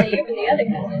 Yeah, you're from the other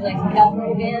countries, like some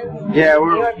California bands? Yeah,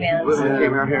 New York bands. We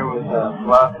came out here with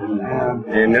Fluff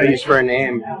and No Use for a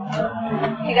Name.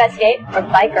 You guys skate or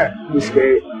biker? We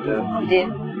skate. Yeah. You do?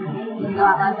 You go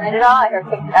out last night at all? I heard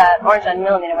Orange on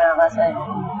Millimeter went out last night.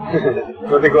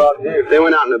 What they go out and do? They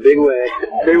went out in a big way.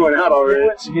 They went out already.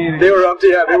 They were up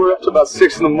to about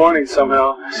 6 in the morning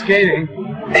somehow. Skating.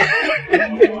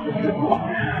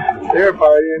 They were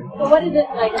partying. So what is it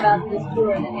like about this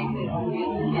tour that makes it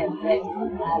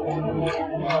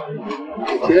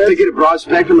They get a broad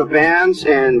spectrum of bands,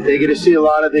 and they get to see a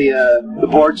lot of the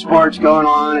board sports going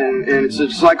on, and it's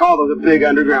just like all the big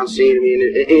underground scene. I mean,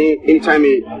 anytime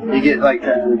you get like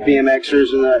the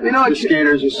BMXers and the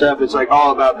skaters and stuff, it's like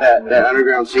all about that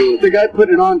underground scene. The guy put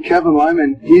it on, Kevin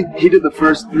Lyman, he did the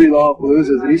first 3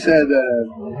 Lollapaloozas, and he said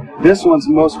this one's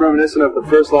most reminiscent of the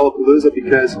first Lollapalooza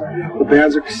because the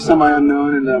bands are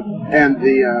semi-unknown, and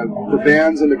the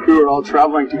bands and the crew are all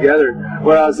traveling together.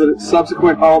 Whereas the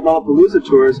subsequent Lollapalooza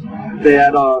tours, they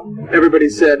had everybody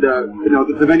said the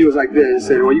venue was like this.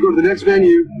 They said, well, you go to the next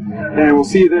venue and we'll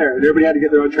see you there. And everybody had to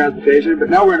get their own transportation. But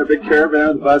now we're in a big caravan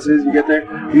with the buses. You get there,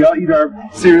 we all eat our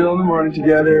cereal in the morning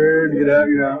together to get out.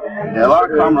 Yeah, a lot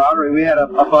of camaraderie. We had a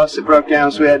bus that broke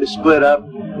down, so we had to split up.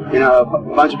 A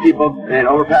bunch of people and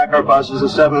overpack our buses and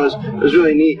stuff. And it was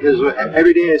really neat because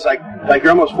every day it's like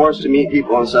you're almost forced to meet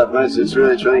people and stuff. And it's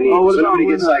really neat. Oh, so nobody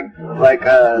gets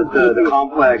the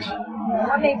complex.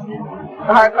 What makes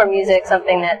hardcore music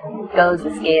something that goes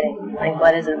with skating? Like,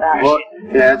 what is it about? Well,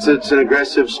 yeah, it's an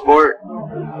aggressive sport.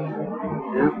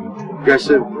 Yeah.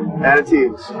 Aggressive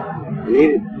attitudes.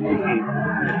 Needed.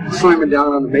 Slamming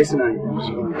down on the masonry.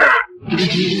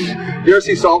 You ever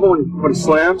see Salva when he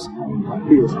slams?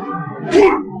 He goes,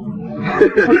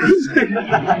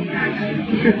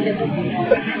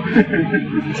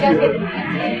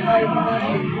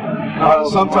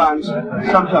 sometimes. I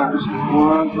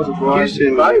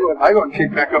go and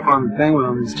kick back up on the thing with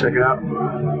them and just check it out.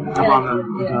 I'm on the.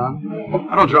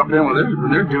 I don't drop in when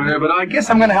they're doing it, but I guess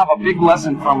I'm gonna have a big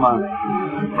lesson from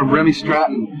Remy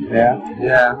Stratton. Yeah.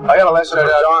 I got a lesson from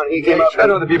John. He came up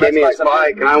and gave me his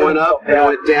bike, and I went up and I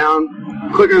went down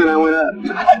quicker than I went up.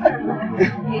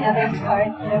 Yeah,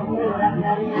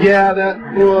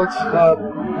 it's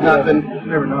nothing.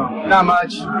 Never know. Not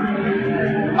much.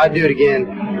 I'd do it again.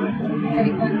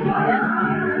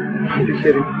 You're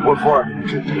kidding. What for?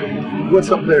 What's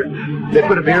up there? If they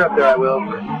put a beer up there, I will.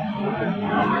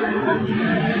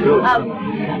 All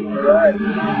right.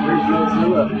 Where's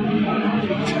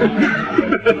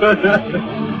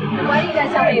Why don't you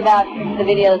guys tell me about the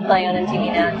video that's playing on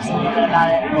MTV now? Just a little bit about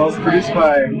it. Well, it's produced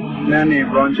by a man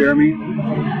named Ron Jeremy.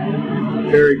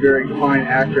 Very, very fine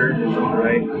actor,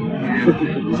 right?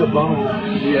 He's a bum.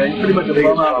 Yeah, he's pretty much a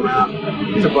bum out.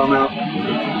 He's a bum out.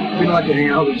 We don't like to hang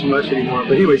out with him too much anymore.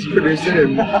 But anyways, he produced it,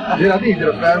 and I think he did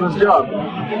a fabulous job.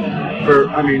 For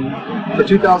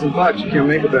 $2,000, you can't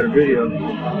make a better video.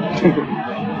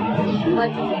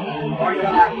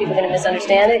 Are people going to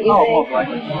misunderstand it? You think? Most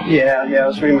likely. Yeah, it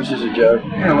was pretty much just a joke.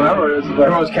 Yeah, whatever it is.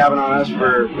 Everyone was capping on us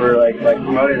for like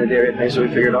promoting the day thing, so we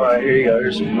figured, all right, here you go,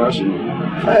 here's some promotion.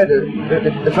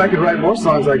 If I could write more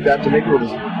songs like that to make people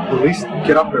at least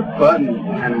get off their butt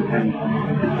and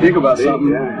think about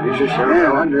something,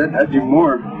 I'd do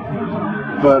more.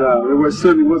 But it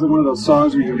certainly wasn't one of those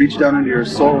songs where you reach down into your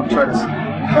soul and try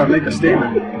to make a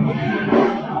statement.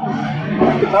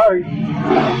 Sorry.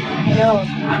 No.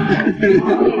 You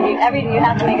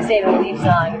have to make a statement with each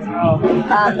song. It's a rule.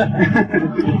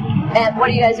 And what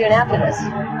are you guys doing after this? I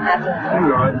think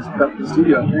we're all right. Just back to the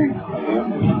studio, I think.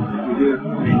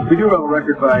 We do have a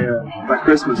record by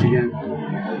Christmas again.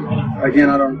 Again,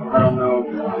 I don't know.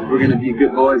 We're going to be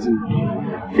good boys and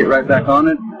get right back on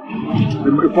it.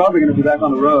 We're probably going to be back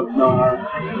on the road, knowing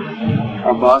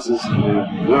our bosses,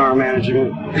 Our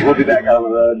management. We'll be back out on the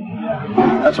road.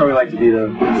 That's where we like to be,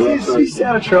 though. We stay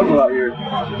out of trouble out here.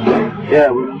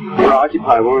 Yeah, we're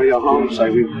occupied. When we go home, it's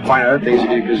like we find other things to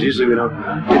do, because usually we don't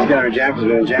get together and jam, because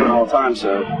we've been jamming all the time,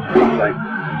 so it's like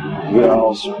we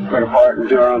all spread apart and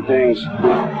do our own things. You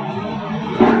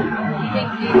think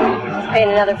you participate in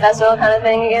another festival kind of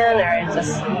thing again, or it's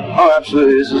just... Oh,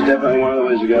 absolutely. This is definitely one of the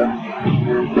ways to go.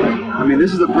 I mean,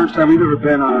 this is the first time we've ever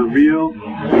been on a real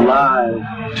live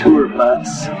tour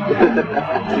bus.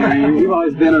 We've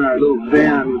always been in our little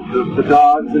van with the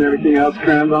dogs and everything else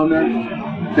crammed on there.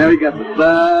 Now we got the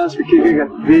bus, we got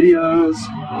the videos.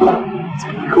 It's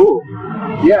cool.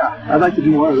 Yeah, I'd like to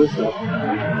do more of this stuff.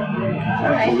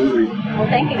 Absolutely. Well,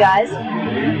 thank you guys.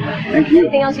 Thank you.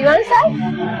 Anything else you want to say?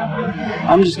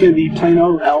 I'm just going to be plain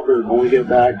old Albert when we get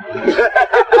back.